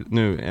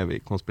nu är vi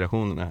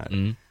konspirationerna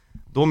här.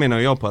 Då menar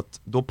jag på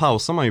att då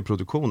pausar man ju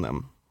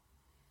produktionen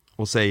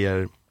och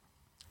säger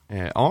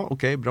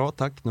okej, bra,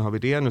 tack, nu har vi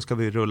det, nu ska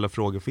vi rulla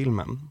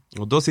frågefilmen.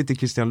 Och då sitter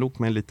Christian Lok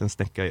med en liten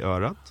snäcka i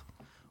örat.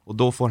 Och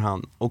då får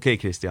han, okej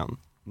Christian,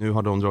 nu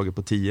har de dragit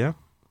på 10.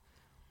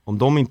 Om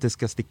de inte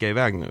ska sticka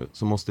iväg nu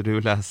så måste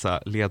du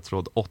läsa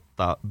ledtråd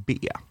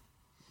 8B.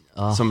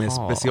 Aha. Som är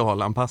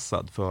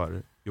specialanpassad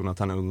för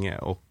Jonathan Unge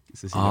och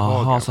Cecilia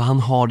Hagen. Så han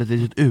har ett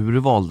litet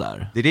urval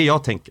där. Det är det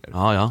jag tänker.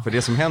 Ja. För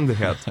det som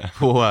händer är att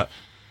på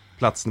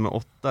plats nummer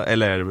 8,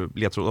 eller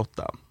ledtråd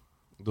 8,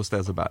 då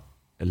ställs det bara,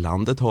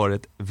 landet har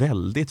ett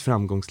väldigt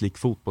framgångsrikt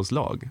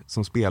fotbollslag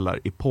som spelar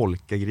i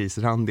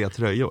polkagrisrandiga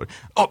tröjor.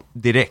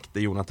 Direkt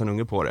är Jonathan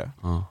Unge på det.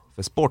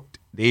 För sport,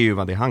 det är ju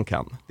vad det han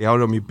kan. Det har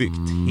de ju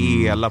byggt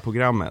hela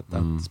programmet.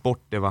 Att sport,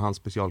 det var hans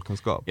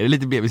specialkunskap. Är det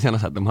lite bredvid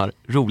senast att de har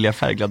roliga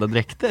färgglada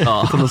dräkter?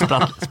 Som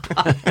de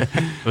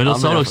Men då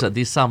sa du också att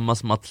det är samma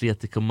som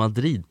Atletico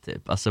Madrid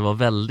typ. Alltså det var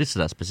väldigt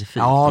sådär specifikt.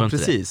 Ja,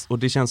 precis. Och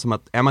det känns som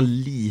att är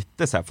man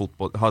lite så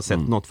här har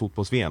sett något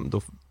fotbolls-VM,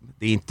 då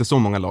det är inte så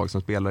många lag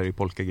som spelar i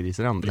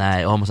polkagrisrandigt.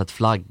 Nej, och har man sett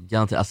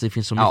flaggan till, alltså det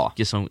finns så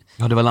mycket som...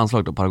 Ja, det var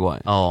landslag då,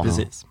 Paraguay. Ja,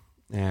 precis.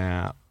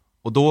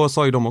 Och då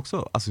sa ju de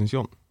också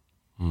Asunción.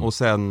 Och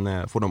sen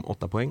får de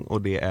 8 poäng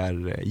och det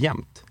är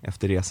jämnt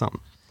efter resan.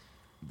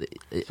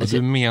 Så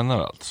du menar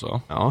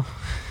alltså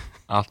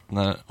att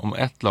om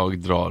ett lag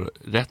drar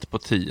rätt på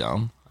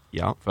 10,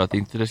 för att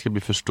inte det ska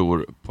bli för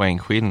stor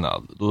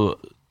poängskillnad, då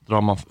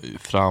drar man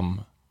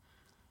fram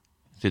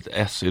sitt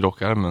S i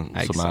rockärmen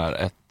som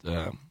är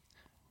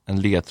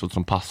en ledtråd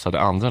som passar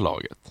det andra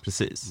laget.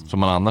 Precis. Som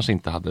man annars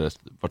inte hade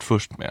varit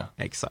först med.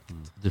 Exakt.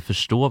 Du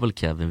förstår väl,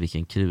 Kevin,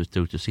 vilken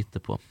krutduk du sitter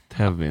på?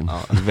 Kevin.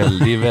 Ja.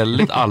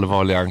 Väldigt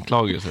allvarliga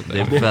anklagelser. Det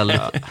är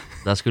väldigt,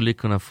 där skulle ju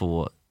kunna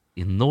få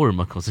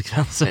enorma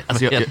konsekvenser.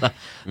 Alltså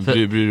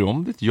bryr du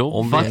om ditt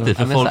jobb? Faktiskt,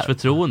 för folks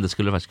förtroende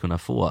skulle det faktiskt kunna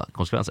få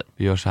konsekvenser.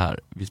 Vi gör så här,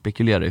 vi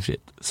spekulerar i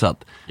fritt. Så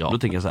att, då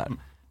tänker jag så här,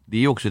 det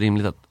är ju också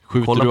rimligt att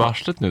skjuter du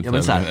arslet nu? Ja,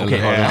 men så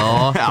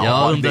här,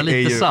 jag undrar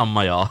lite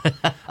samma, ja,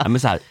 men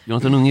så här,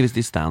 Jonathan Unge visst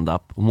är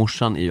stand-up och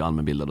morsan är ju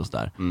allmänbildad och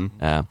sådär.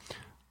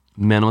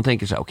 Men om man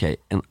tänker så här, okej,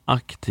 en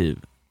aktiv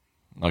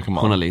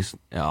journalist,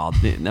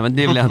 nej men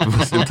det vill jag inte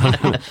få sluta.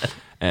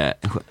 En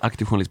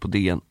aktiv journalist på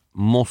DN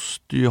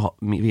måste ju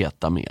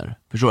veta mer.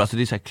 Förstår du? Alltså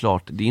det är så här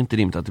klart, det är inte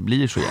rimligt att det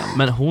blir så jämnt.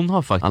 Men hon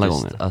har faktiskt alla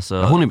gånger.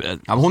 Alltså,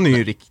 hon är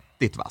ju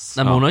riktigt vass.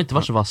 Nej, men hon har inte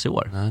varit så vass i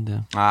år. Nej,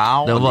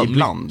 det var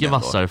ibland mycket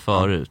vassare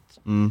förut.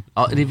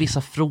 Ja, det är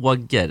vissa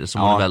frågor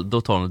som hon väl,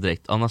 då tar hon det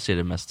direkt. Annars är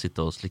det mest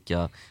sitta och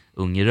slicka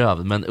Unge i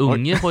röven. Men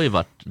Unge har ju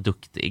varit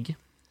duktig.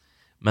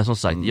 Men som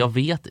sagt, jag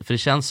vet, för det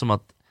känns som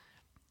att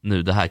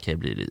nu, det här kan ju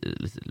bli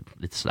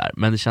lite sådär,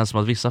 men det känns som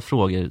att vissa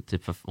frågor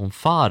typ om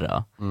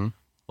Farah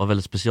var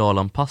väldigt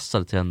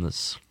specialanpassade till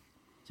hennes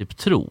typ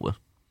tro.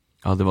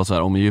 Ja, det var så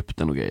här om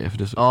Egypten och grejer. För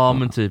det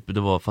men typ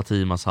det var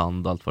Fatimas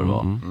hand, allt vad det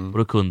var. Och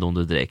då kunde hon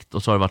det direkt.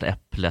 Och så har det varit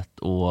Äpplet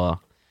och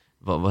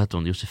vad heter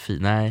hon?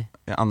 Josefin? Nej.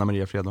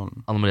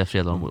 Anna-Maria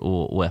Fredholm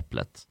och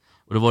Äpplet.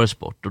 Och då var det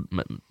sport, och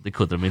det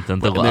kunde de inte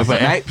ändå.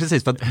 Nej,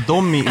 precis, för att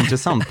de är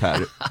intressant här.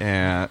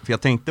 För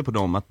jag tänkte på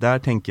dem, att där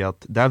tänker jag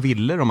att där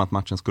ville de att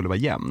matchen skulle vara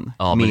jämn.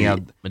 Ja,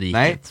 men det gick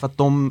nej, inte. för att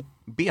de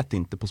bet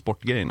inte på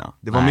sportgrejerna.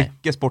 Det var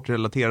mycket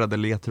sportrelaterade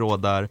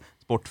ledtrådar,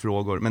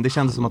 sportfrågor, men det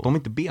kändes som att de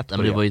inte bet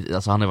på det. Var ju,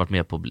 alltså, han har varit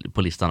med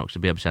på listan också,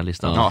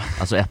 BB-listan. Ja.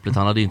 Alltså Äpplet,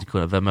 han hade ju inte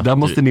kunnat. Där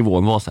måste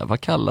nivån vara så här,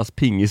 vad kallas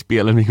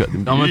pingisspelen?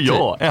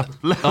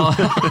 Äpplet. Ja.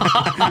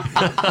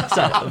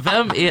 Så här,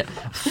 vem är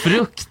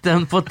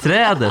frukten på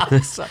trädet?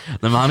 Nej,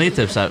 men han är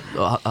typ så här,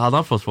 hade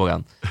han fått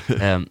frågan,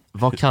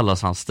 vad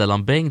kallas han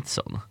Stellan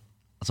Bengtsson?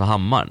 Alltså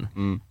hammaren.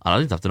 Han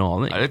hade inte haft en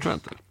aning. Nej, det tror jag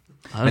inte.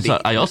 Han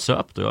sa, jag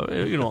söpt och jag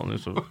har ingen aning,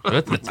 så jag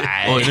vet inte.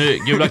 Oj, nu,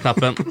 gula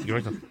knappen.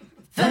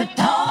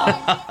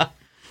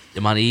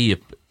 Ja, men han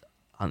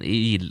är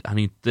ju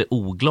inte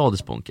oglad i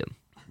Sponken.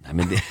 Nej,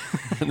 men det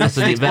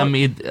alltså, vem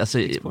är, alltså,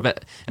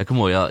 jag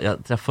kommer ihåg,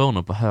 jag träffade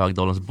honom på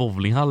Högdalens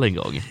bowlinghall en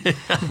gång.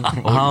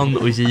 Och han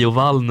och Gio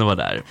Wallner var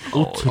där.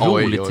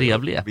 Otroligt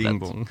trevlig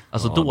Äpplet.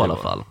 Alltså då i alla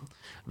fall.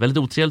 Väldigt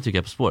otrevligt tycker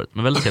jag På spåret,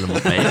 men väldigt trevlig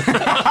mot mig.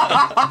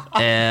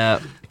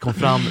 Kom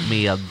fram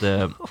med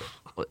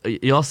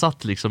jag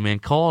satt liksom med en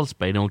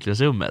Carlsberg i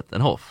omklädningsrummet,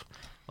 en Hoff.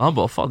 Och han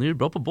bara, fan, är du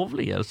bra på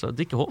bowling? Så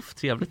Dicke Hoff,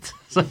 trevligt.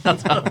 Så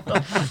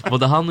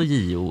både han och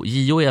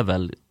Gio är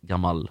väl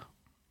gammal,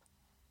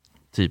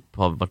 typ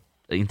har varit,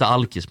 inte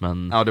alkis,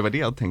 men ja, det var det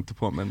jag tänkte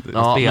på, men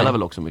spelar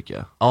väl också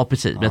mycket. Ja,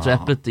 precis, men jag tror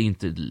Äpplet är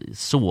inte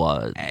så.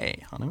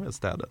 Nej, han är väl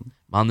städen.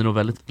 Han är nog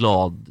väldigt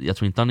glad. Jag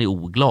tror inte han är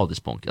oglad i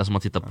Spånk. Alltså om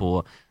man tittar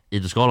på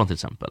Idrottsgalan till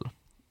exempel.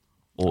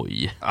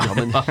 Oj. Ja,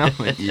 men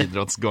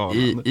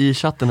Idrottsgalan. I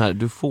chatten här,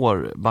 du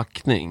får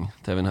backning,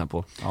 även här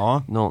på.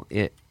 Ja.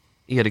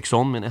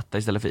 Eriksson med en etta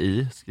istället för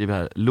I skriver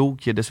här,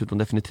 Lok ger dessutom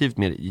definitivt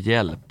mer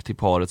hjälp till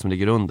paret som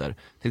ligger under.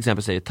 Till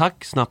exempel säger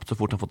tack snabbt så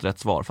fort han fått rätt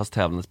svar, fast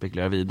tävlanden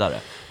spekulerar vidare.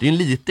 Det är en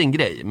liten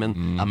grej,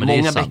 men, men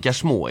många bäckar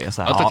små är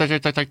så här. Ja,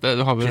 tack,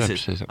 det har vi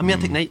precis. Ja, men jag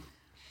tänkte, nej,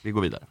 vi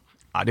går vidare.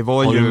 Ja, det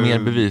var har ju du mer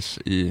bevis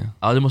i...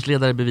 Ja, du måste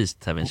leda dig bevis,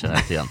 Tevin, känner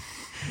jag igen.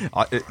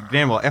 Ja,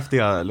 grejen var, efter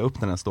jag la upp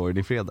den här storyn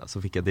i fredag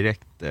så fick jag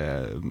direkt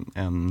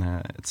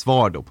ett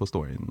svar då på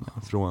storyn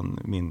från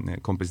min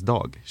kompis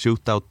Dag.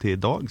 Shootout till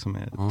Dag som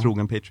är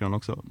trogen Patreon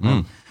också.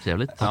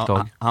 Trevligt, tack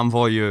Dag. Han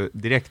var ju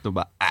direkt och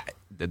bara,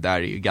 det där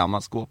är ju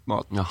gammal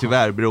skåpmat. Jaha.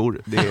 Tyvärr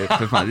bror, det är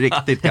för fan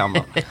riktigt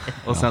gammalt.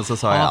 Och sen så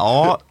sa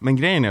jag, men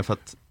grejen är för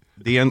att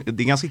det är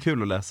ganska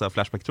kul att läsa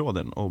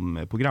Flashback-tråden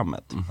om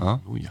programmet.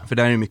 För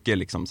där är det mycket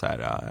liksom så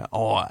här,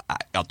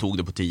 jag tog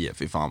det på 10,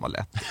 för fan vad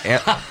lätt.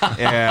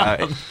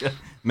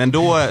 Men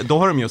då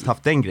har de just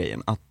haft den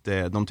grejen att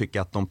de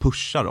tycker att de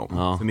pushar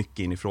dem för mycket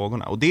in i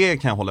frågorna. Och det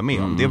kan jag hålla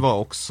med om. Det var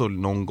också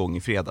någon gång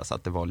i fredags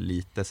att det var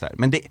lite så här.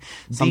 Men det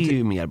är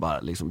ju mer bara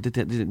liksom, det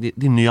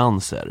är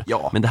nyanser.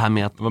 Ja. Men det här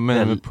med att... Vad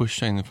menar du med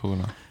pusha in i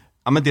frågorna?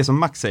 Ja, men det som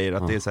Max säger,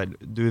 att det är så här,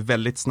 du är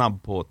väldigt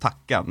snabb på att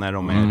tacka när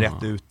de är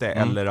rätt ute,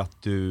 eller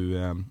att du,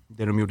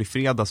 det de gjorde i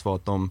fredags var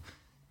att de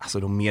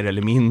mer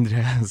eller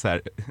mindre så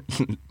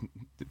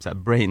här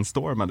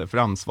brainstormade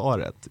fram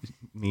svaret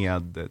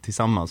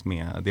tillsammans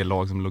med det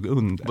lag som låg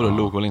under. Både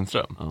Lok och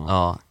Lindström.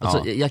 Ja,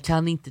 alltså, jag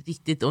kan inte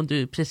riktigt, om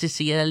du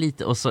preciserar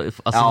lite och så,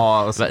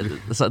 alltså,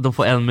 så de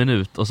får 1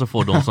 minut och så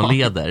får de som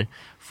leder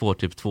får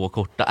typ 2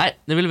 korta. Nej,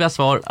 nu vill vi ha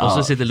svar. Och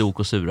så sitter Lok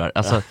och surar.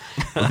 Alltså,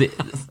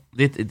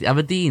 det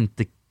är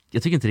inte,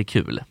 jag tycker inte det är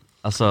kul.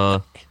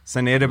 Alltså,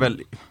 sen är det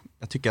väl,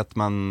 jag tycker att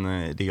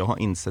det jag har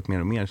insett mer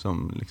och mer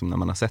som liksom, när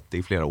man har sett det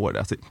i flera år,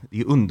 alltså, det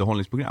är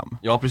underhållningsprogram.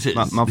 Ja,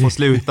 precis. Man får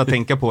sluta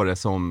tänka på det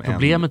som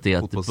problemet är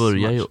att det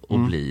börjar ju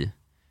att bli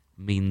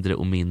mindre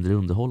och mindre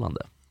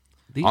underhållande.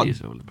 Det är ju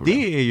så problem.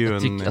 Det är ju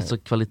jag tycker, alltså,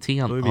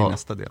 kvaliteten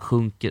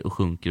sjunker och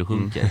sjunker och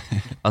sjunker.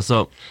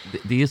 Alltså,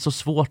 det är så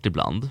svårt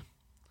ibland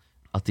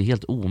att det är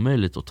helt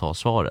omöjligt att ta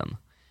svaren.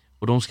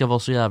 Och de ska vara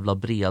så jävla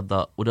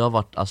breda. Och det har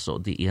varit, alltså,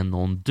 det är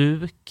någon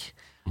duk,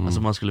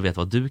 Alltså man skulle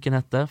veta vad duken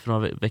hette för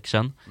några veckor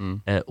sedan.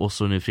 Och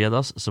så nu i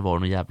fredags så var det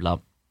någon jävla,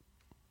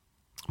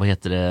 vad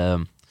heter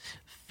det,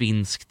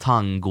 finsk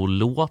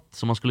tangolåt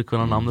som man skulle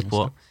kunna namnet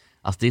på.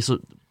 Alltså det är så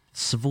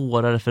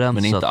svåra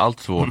referenser. Men inte allt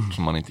svårt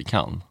som man inte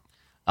kan.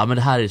 Ja, men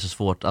det här är så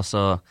svårt.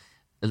 Alltså,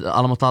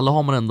 Alla mot alla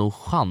har man ändå en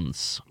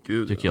chans,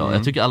 tycker jag.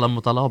 Jag tycker Alla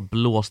mot alla har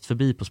blåst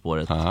förbi På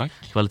spåret.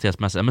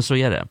 Kvalitetsmässigt, men så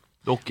är det.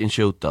 Dock en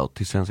shootout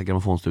till Svenska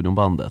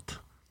Grammofonstudion-bandet.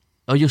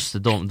 Ja just det,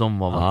 de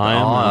var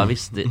ja,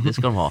 visst, det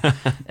ska de ha.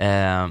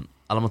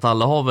 Alla mot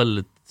alla har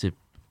väl typ,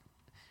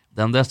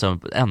 det enda jag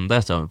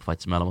stör mig på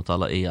faktiskt med Alla mot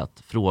alla är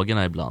att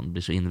frågorna ibland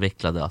blir så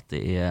invecklade att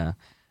det är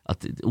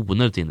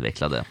onödigt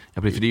invecklade.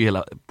 Ja, för det är ju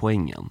hela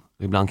poängen.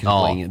 Ibland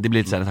kan poängen, det blir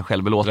lite så här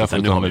självbelåtande. Därför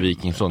nu har vi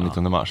Vikingsson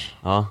 19 mars.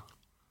 Ja,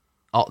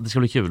 det ska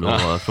bli kul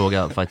att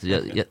fråga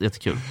faktiskt,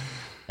 jättekul.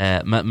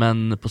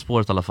 Men På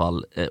spåret i alla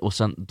fall. Och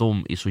sen,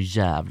 de är så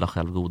jävla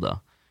självgoda,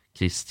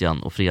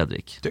 Christian och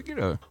Fredrik. Tycker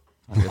du?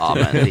 Ja,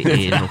 men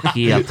det är nog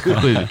helt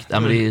sjukt. Ja,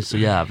 men det är så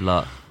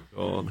jävla...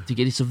 Jag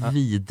tycker det är så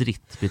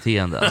vidrigt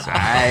beteende alltså.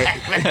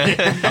 Nej.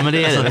 Ja, men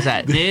det är det så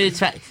här. Det är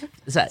så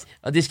här.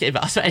 Ja, det ska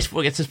vara Sveriges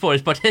fråga till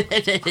spårsport.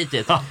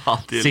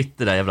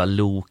 Sitter där jävla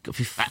lok.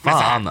 Fy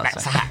fan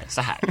alltså.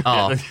 Så här.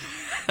 Ja.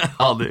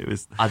 Ja, det är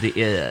visst. Ja, det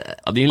är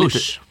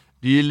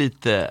det är ju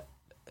lite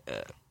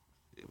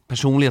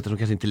personligheter som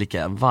kanske inte är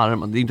lika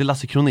varma. Det är inte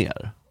Lasse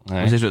Kronér.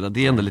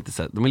 Det är ändå lite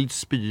så här, de är lite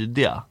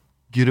spydiga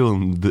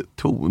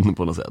grundton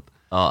på något sätt.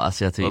 Ja,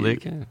 alltså jag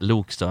tycker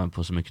Lok stör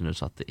på så mycket nu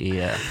så att det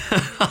är...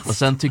 Och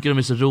sen tycker de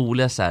är så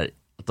roliga så här,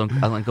 att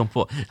man kom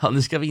på,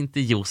 nu ska vi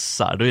inte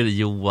jossar, då är det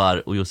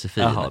Joar och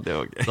Josefin. Jaha, det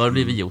var okay. Då har det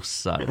blivit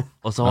jossar.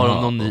 Och så har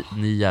de någon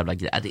ny jävla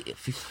grej. Det är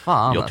fy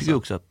fan. Jag tycker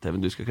också att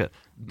även du ska...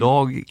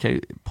 Dag kan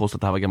ju påstå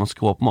att det här var gammal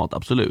skåpmat,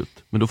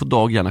 absolut. Men då får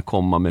Dag gärna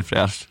komma med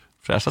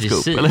fräscha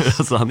skåp.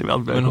 Eller? Så han är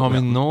men har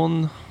vi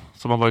någon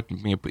som har varit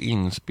med på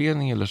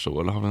inspelning eller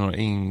så? Eller har vi några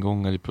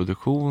ingångar i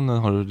produktionen?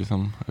 Har du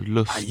liksom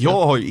lust?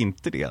 Jag har ju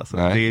inte det alltså.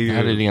 Nej, det är ju...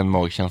 här är ren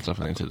magkänsla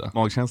från din sida.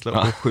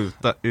 Magkänsla och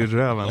skjuta i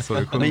röven så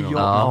det sjunger.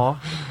 Ja,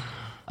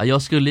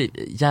 jag skulle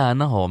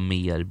gärna ha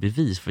mer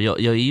bevis. För jag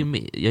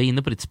är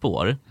inne på ditt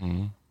spår.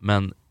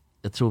 Men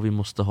jag tror vi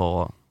måste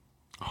ha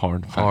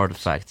hard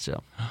facts,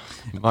 ja.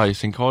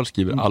 Vajsen Karl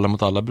skriver, Alla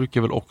mot alla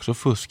brukar väl också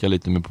fuska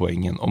lite med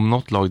poängen. Om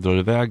något lag drar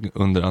iväg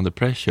under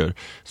pressure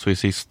så är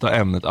sista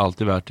ämnet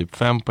alltid värt typ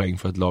 5 poäng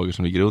för att laget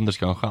som ligger under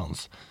ska ha en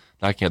chans.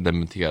 Det här kan jag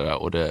dementera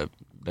och det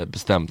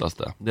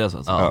bestämdaste. Det är så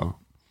alltså.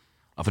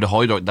 Ja, för det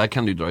har ju där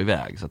kan du dra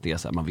iväg så att det är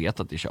så här, man vet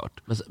att det är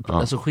kört. Men,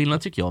 alltså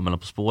skillnaden tycker jag mellan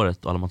På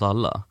spåret och Alla mot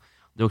alla,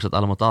 det är också att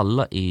Alla mot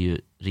alla är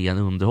ju ren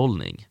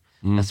underhållning.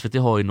 SVT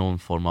har ju någon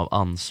form av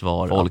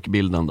ansvar,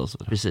 folkbildande och så.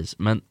 Precis,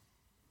 men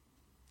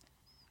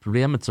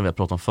problemet som vi har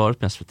pratat om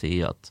förut med SVT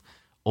är att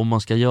om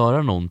man ska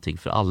göra någonting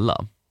för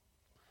alla,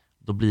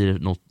 då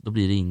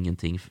blir det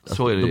ingenting.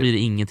 Så är det, då blir det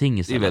ingenting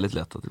istället. Det är väldigt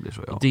lätt att det blir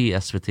så, ja. Det är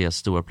SVTs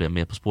stora problem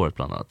med På spåret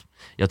bland annat.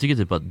 Jag tycker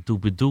typ att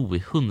Doobidoo är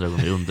 100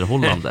 gånger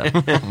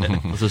underhållande.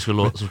 Och så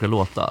ska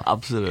låta.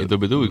 Absolut. Är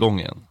Doobidoo igång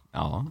igen?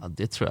 Ja,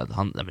 det tror jag.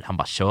 Han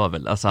bara kör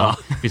väl. Alltså,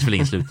 det finns väl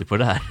ingen slut på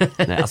det här.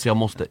 Nej, alltså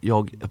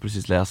jag har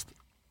precis läst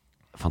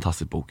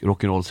fantastisk bok,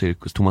 Rock'n'Roll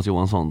Cirkus, Thomas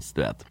Johanssons,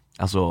 du vet.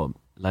 Alltså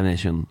Live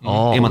Nation,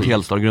 Emma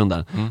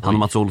Telstar-grundaren. Han och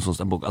Mats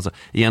Olssons bok. Alltså,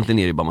 egentligen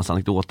är det bara massa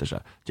anekdoter så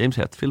här. James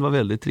Hetfield var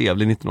väldigt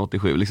trevlig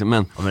 1987 liksom,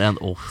 men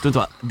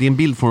det är en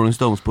bild från Rolling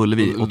Stones på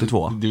Ullevi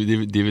 82.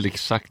 Det är väl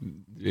exakt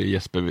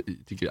Jesper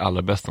tycker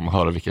allra bäst om att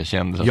höra vilka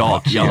kändisar.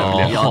 Ja, det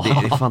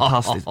är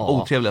fantastiskt.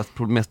 Otrevligast,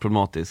 mest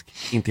problematisk,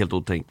 inte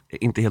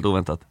helt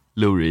oväntat,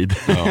 Lou Reed.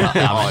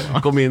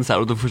 Kom in så här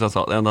och då första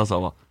sa, det enda han sa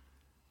var,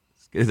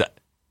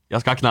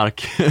 jag ska ha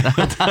knark.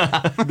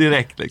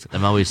 Direkt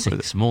liksom. Man var ju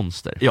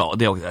sexmonster. Ja,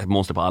 det är också ett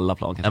monster på alla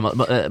plan.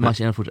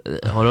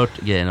 Har du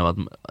hört grejen av att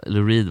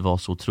Lou Reed var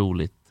så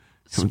otroligt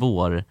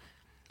svår?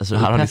 Alltså,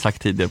 det här har ni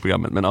sagt tidigare i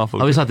programmet, men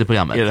har vi sagt i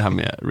programmet? Är det här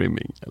med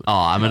rimming? Eller?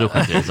 Ja, men då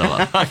skiter jag i så.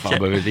 Fan,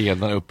 behöver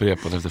redan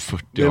upprepa efter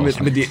 40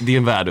 år. Men det är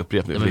en värd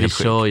upprepning. Ja, men vi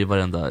kör ju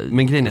varenda...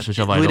 Men grejen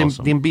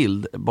är, det är en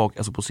bild bak,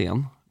 alltså på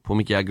scen på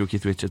Mick Jagger och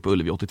Keith Richards på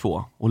Ullevi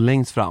 82. Och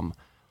längst fram,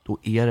 då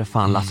är det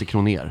fan Lasse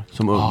Kronér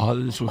som ung. Ja,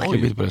 det såg jag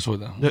bild på det, såg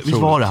det. Visst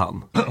var det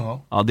han?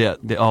 Ja,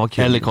 det var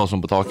kul. Eller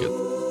Karlsson på taket.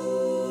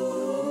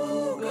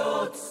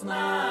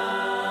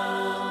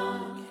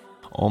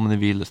 Om ni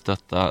vill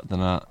stötta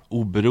denna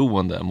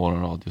oberoende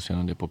morgonradio så gör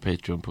ni det på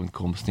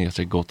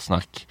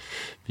patreon.com/gottsnack.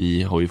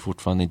 Vi har ju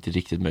fortfarande inte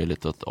riktigt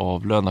möjlighet att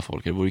avlöna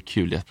folk. Det vore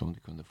kul om du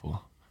kunde få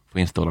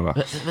in stålarna.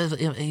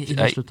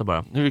 Jag slutar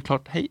bara. Nu är det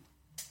klart, hej.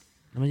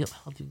 Nej, men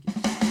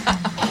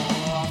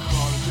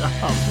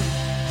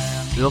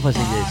det var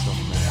faktiskt en grej som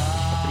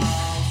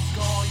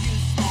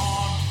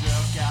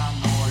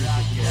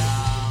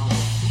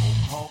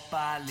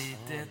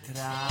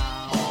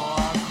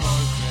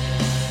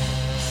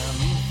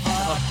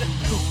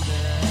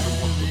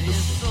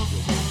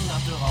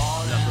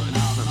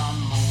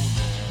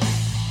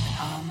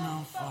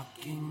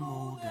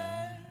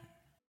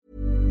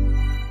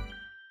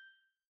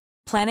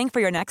Planning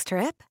for your next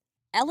trip?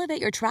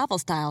 Elevate your travel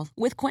style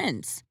with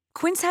Quince.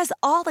 Quince has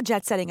all the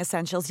jet-setting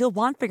essentials you'll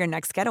want for your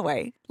next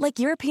getaway, like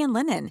European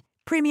linen,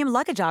 premium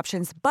luggage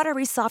options,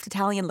 buttery soft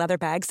Italian leather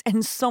bags,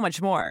 and so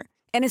much more.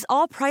 And is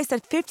all priced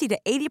at 50 to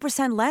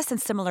 80% less than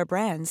similar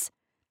brands.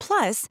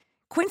 Plus,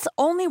 Quince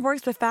only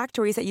works with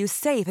factories that use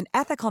safe and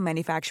ethical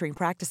manufacturing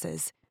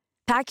practices.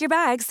 Pack your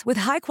bags with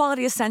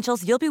high-quality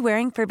essentials you'll be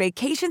wearing for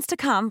vacations to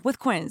come with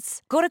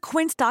Quince. Go to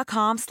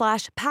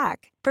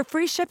quince.com/pack for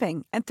free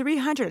shipping and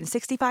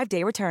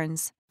 365-day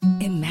returns.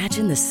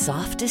 Imagine the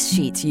softest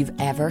sheets you've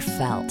ever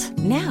felt.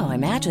 Now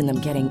imagine them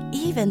getting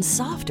even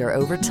softer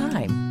over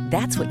time.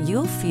 That's what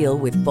you'll feel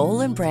with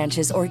Boll &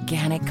 Branch's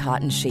organic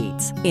cotton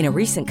sheets. In a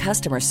recent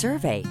customer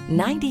survey,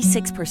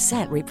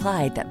 96%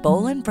 replied that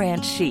Boll &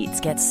 Branch sheets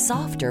get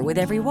softer with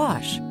every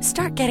wash.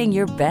 Start getting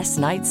your best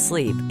night's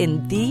sleep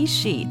in these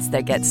sheets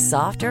that get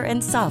softer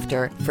and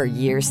softer for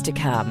years to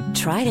come.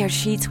 Try their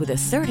sheets with a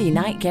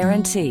 30-night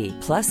guarantee.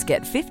 Plus,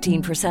 get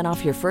 15%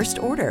 off your first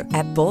order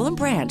at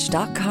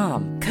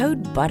bollandbranch.com.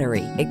 Code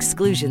BUTTERY.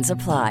 Exclusions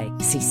apply.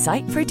 See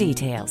site for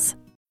details.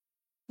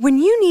 When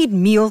you need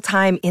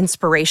mealtime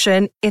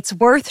inspiration, it's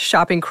worth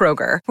shopping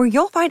Kroger, where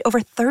you'll find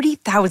over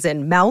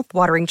 30,000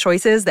 mouth-watering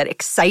choices that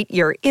excite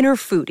your inner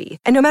foodie.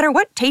 And no matter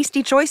what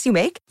tasty choice you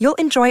make, you'll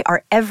enjoy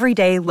our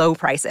everyday low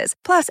prices,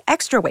 plus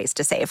extra ways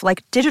to save,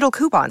 like digital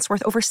coupons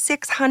worth over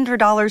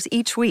 $600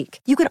 each week.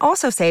 You can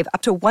also save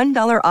up to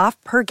 $1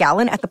 off per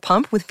gallon at the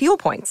pump with fuel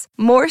points.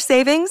 More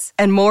savings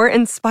and more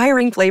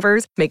inspiring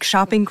flavors make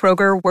shopping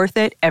Kroger worth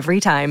it every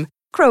time.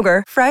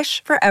 Kroger,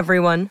 fresh for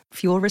everyone.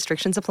 Fuel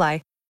restrictions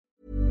apply.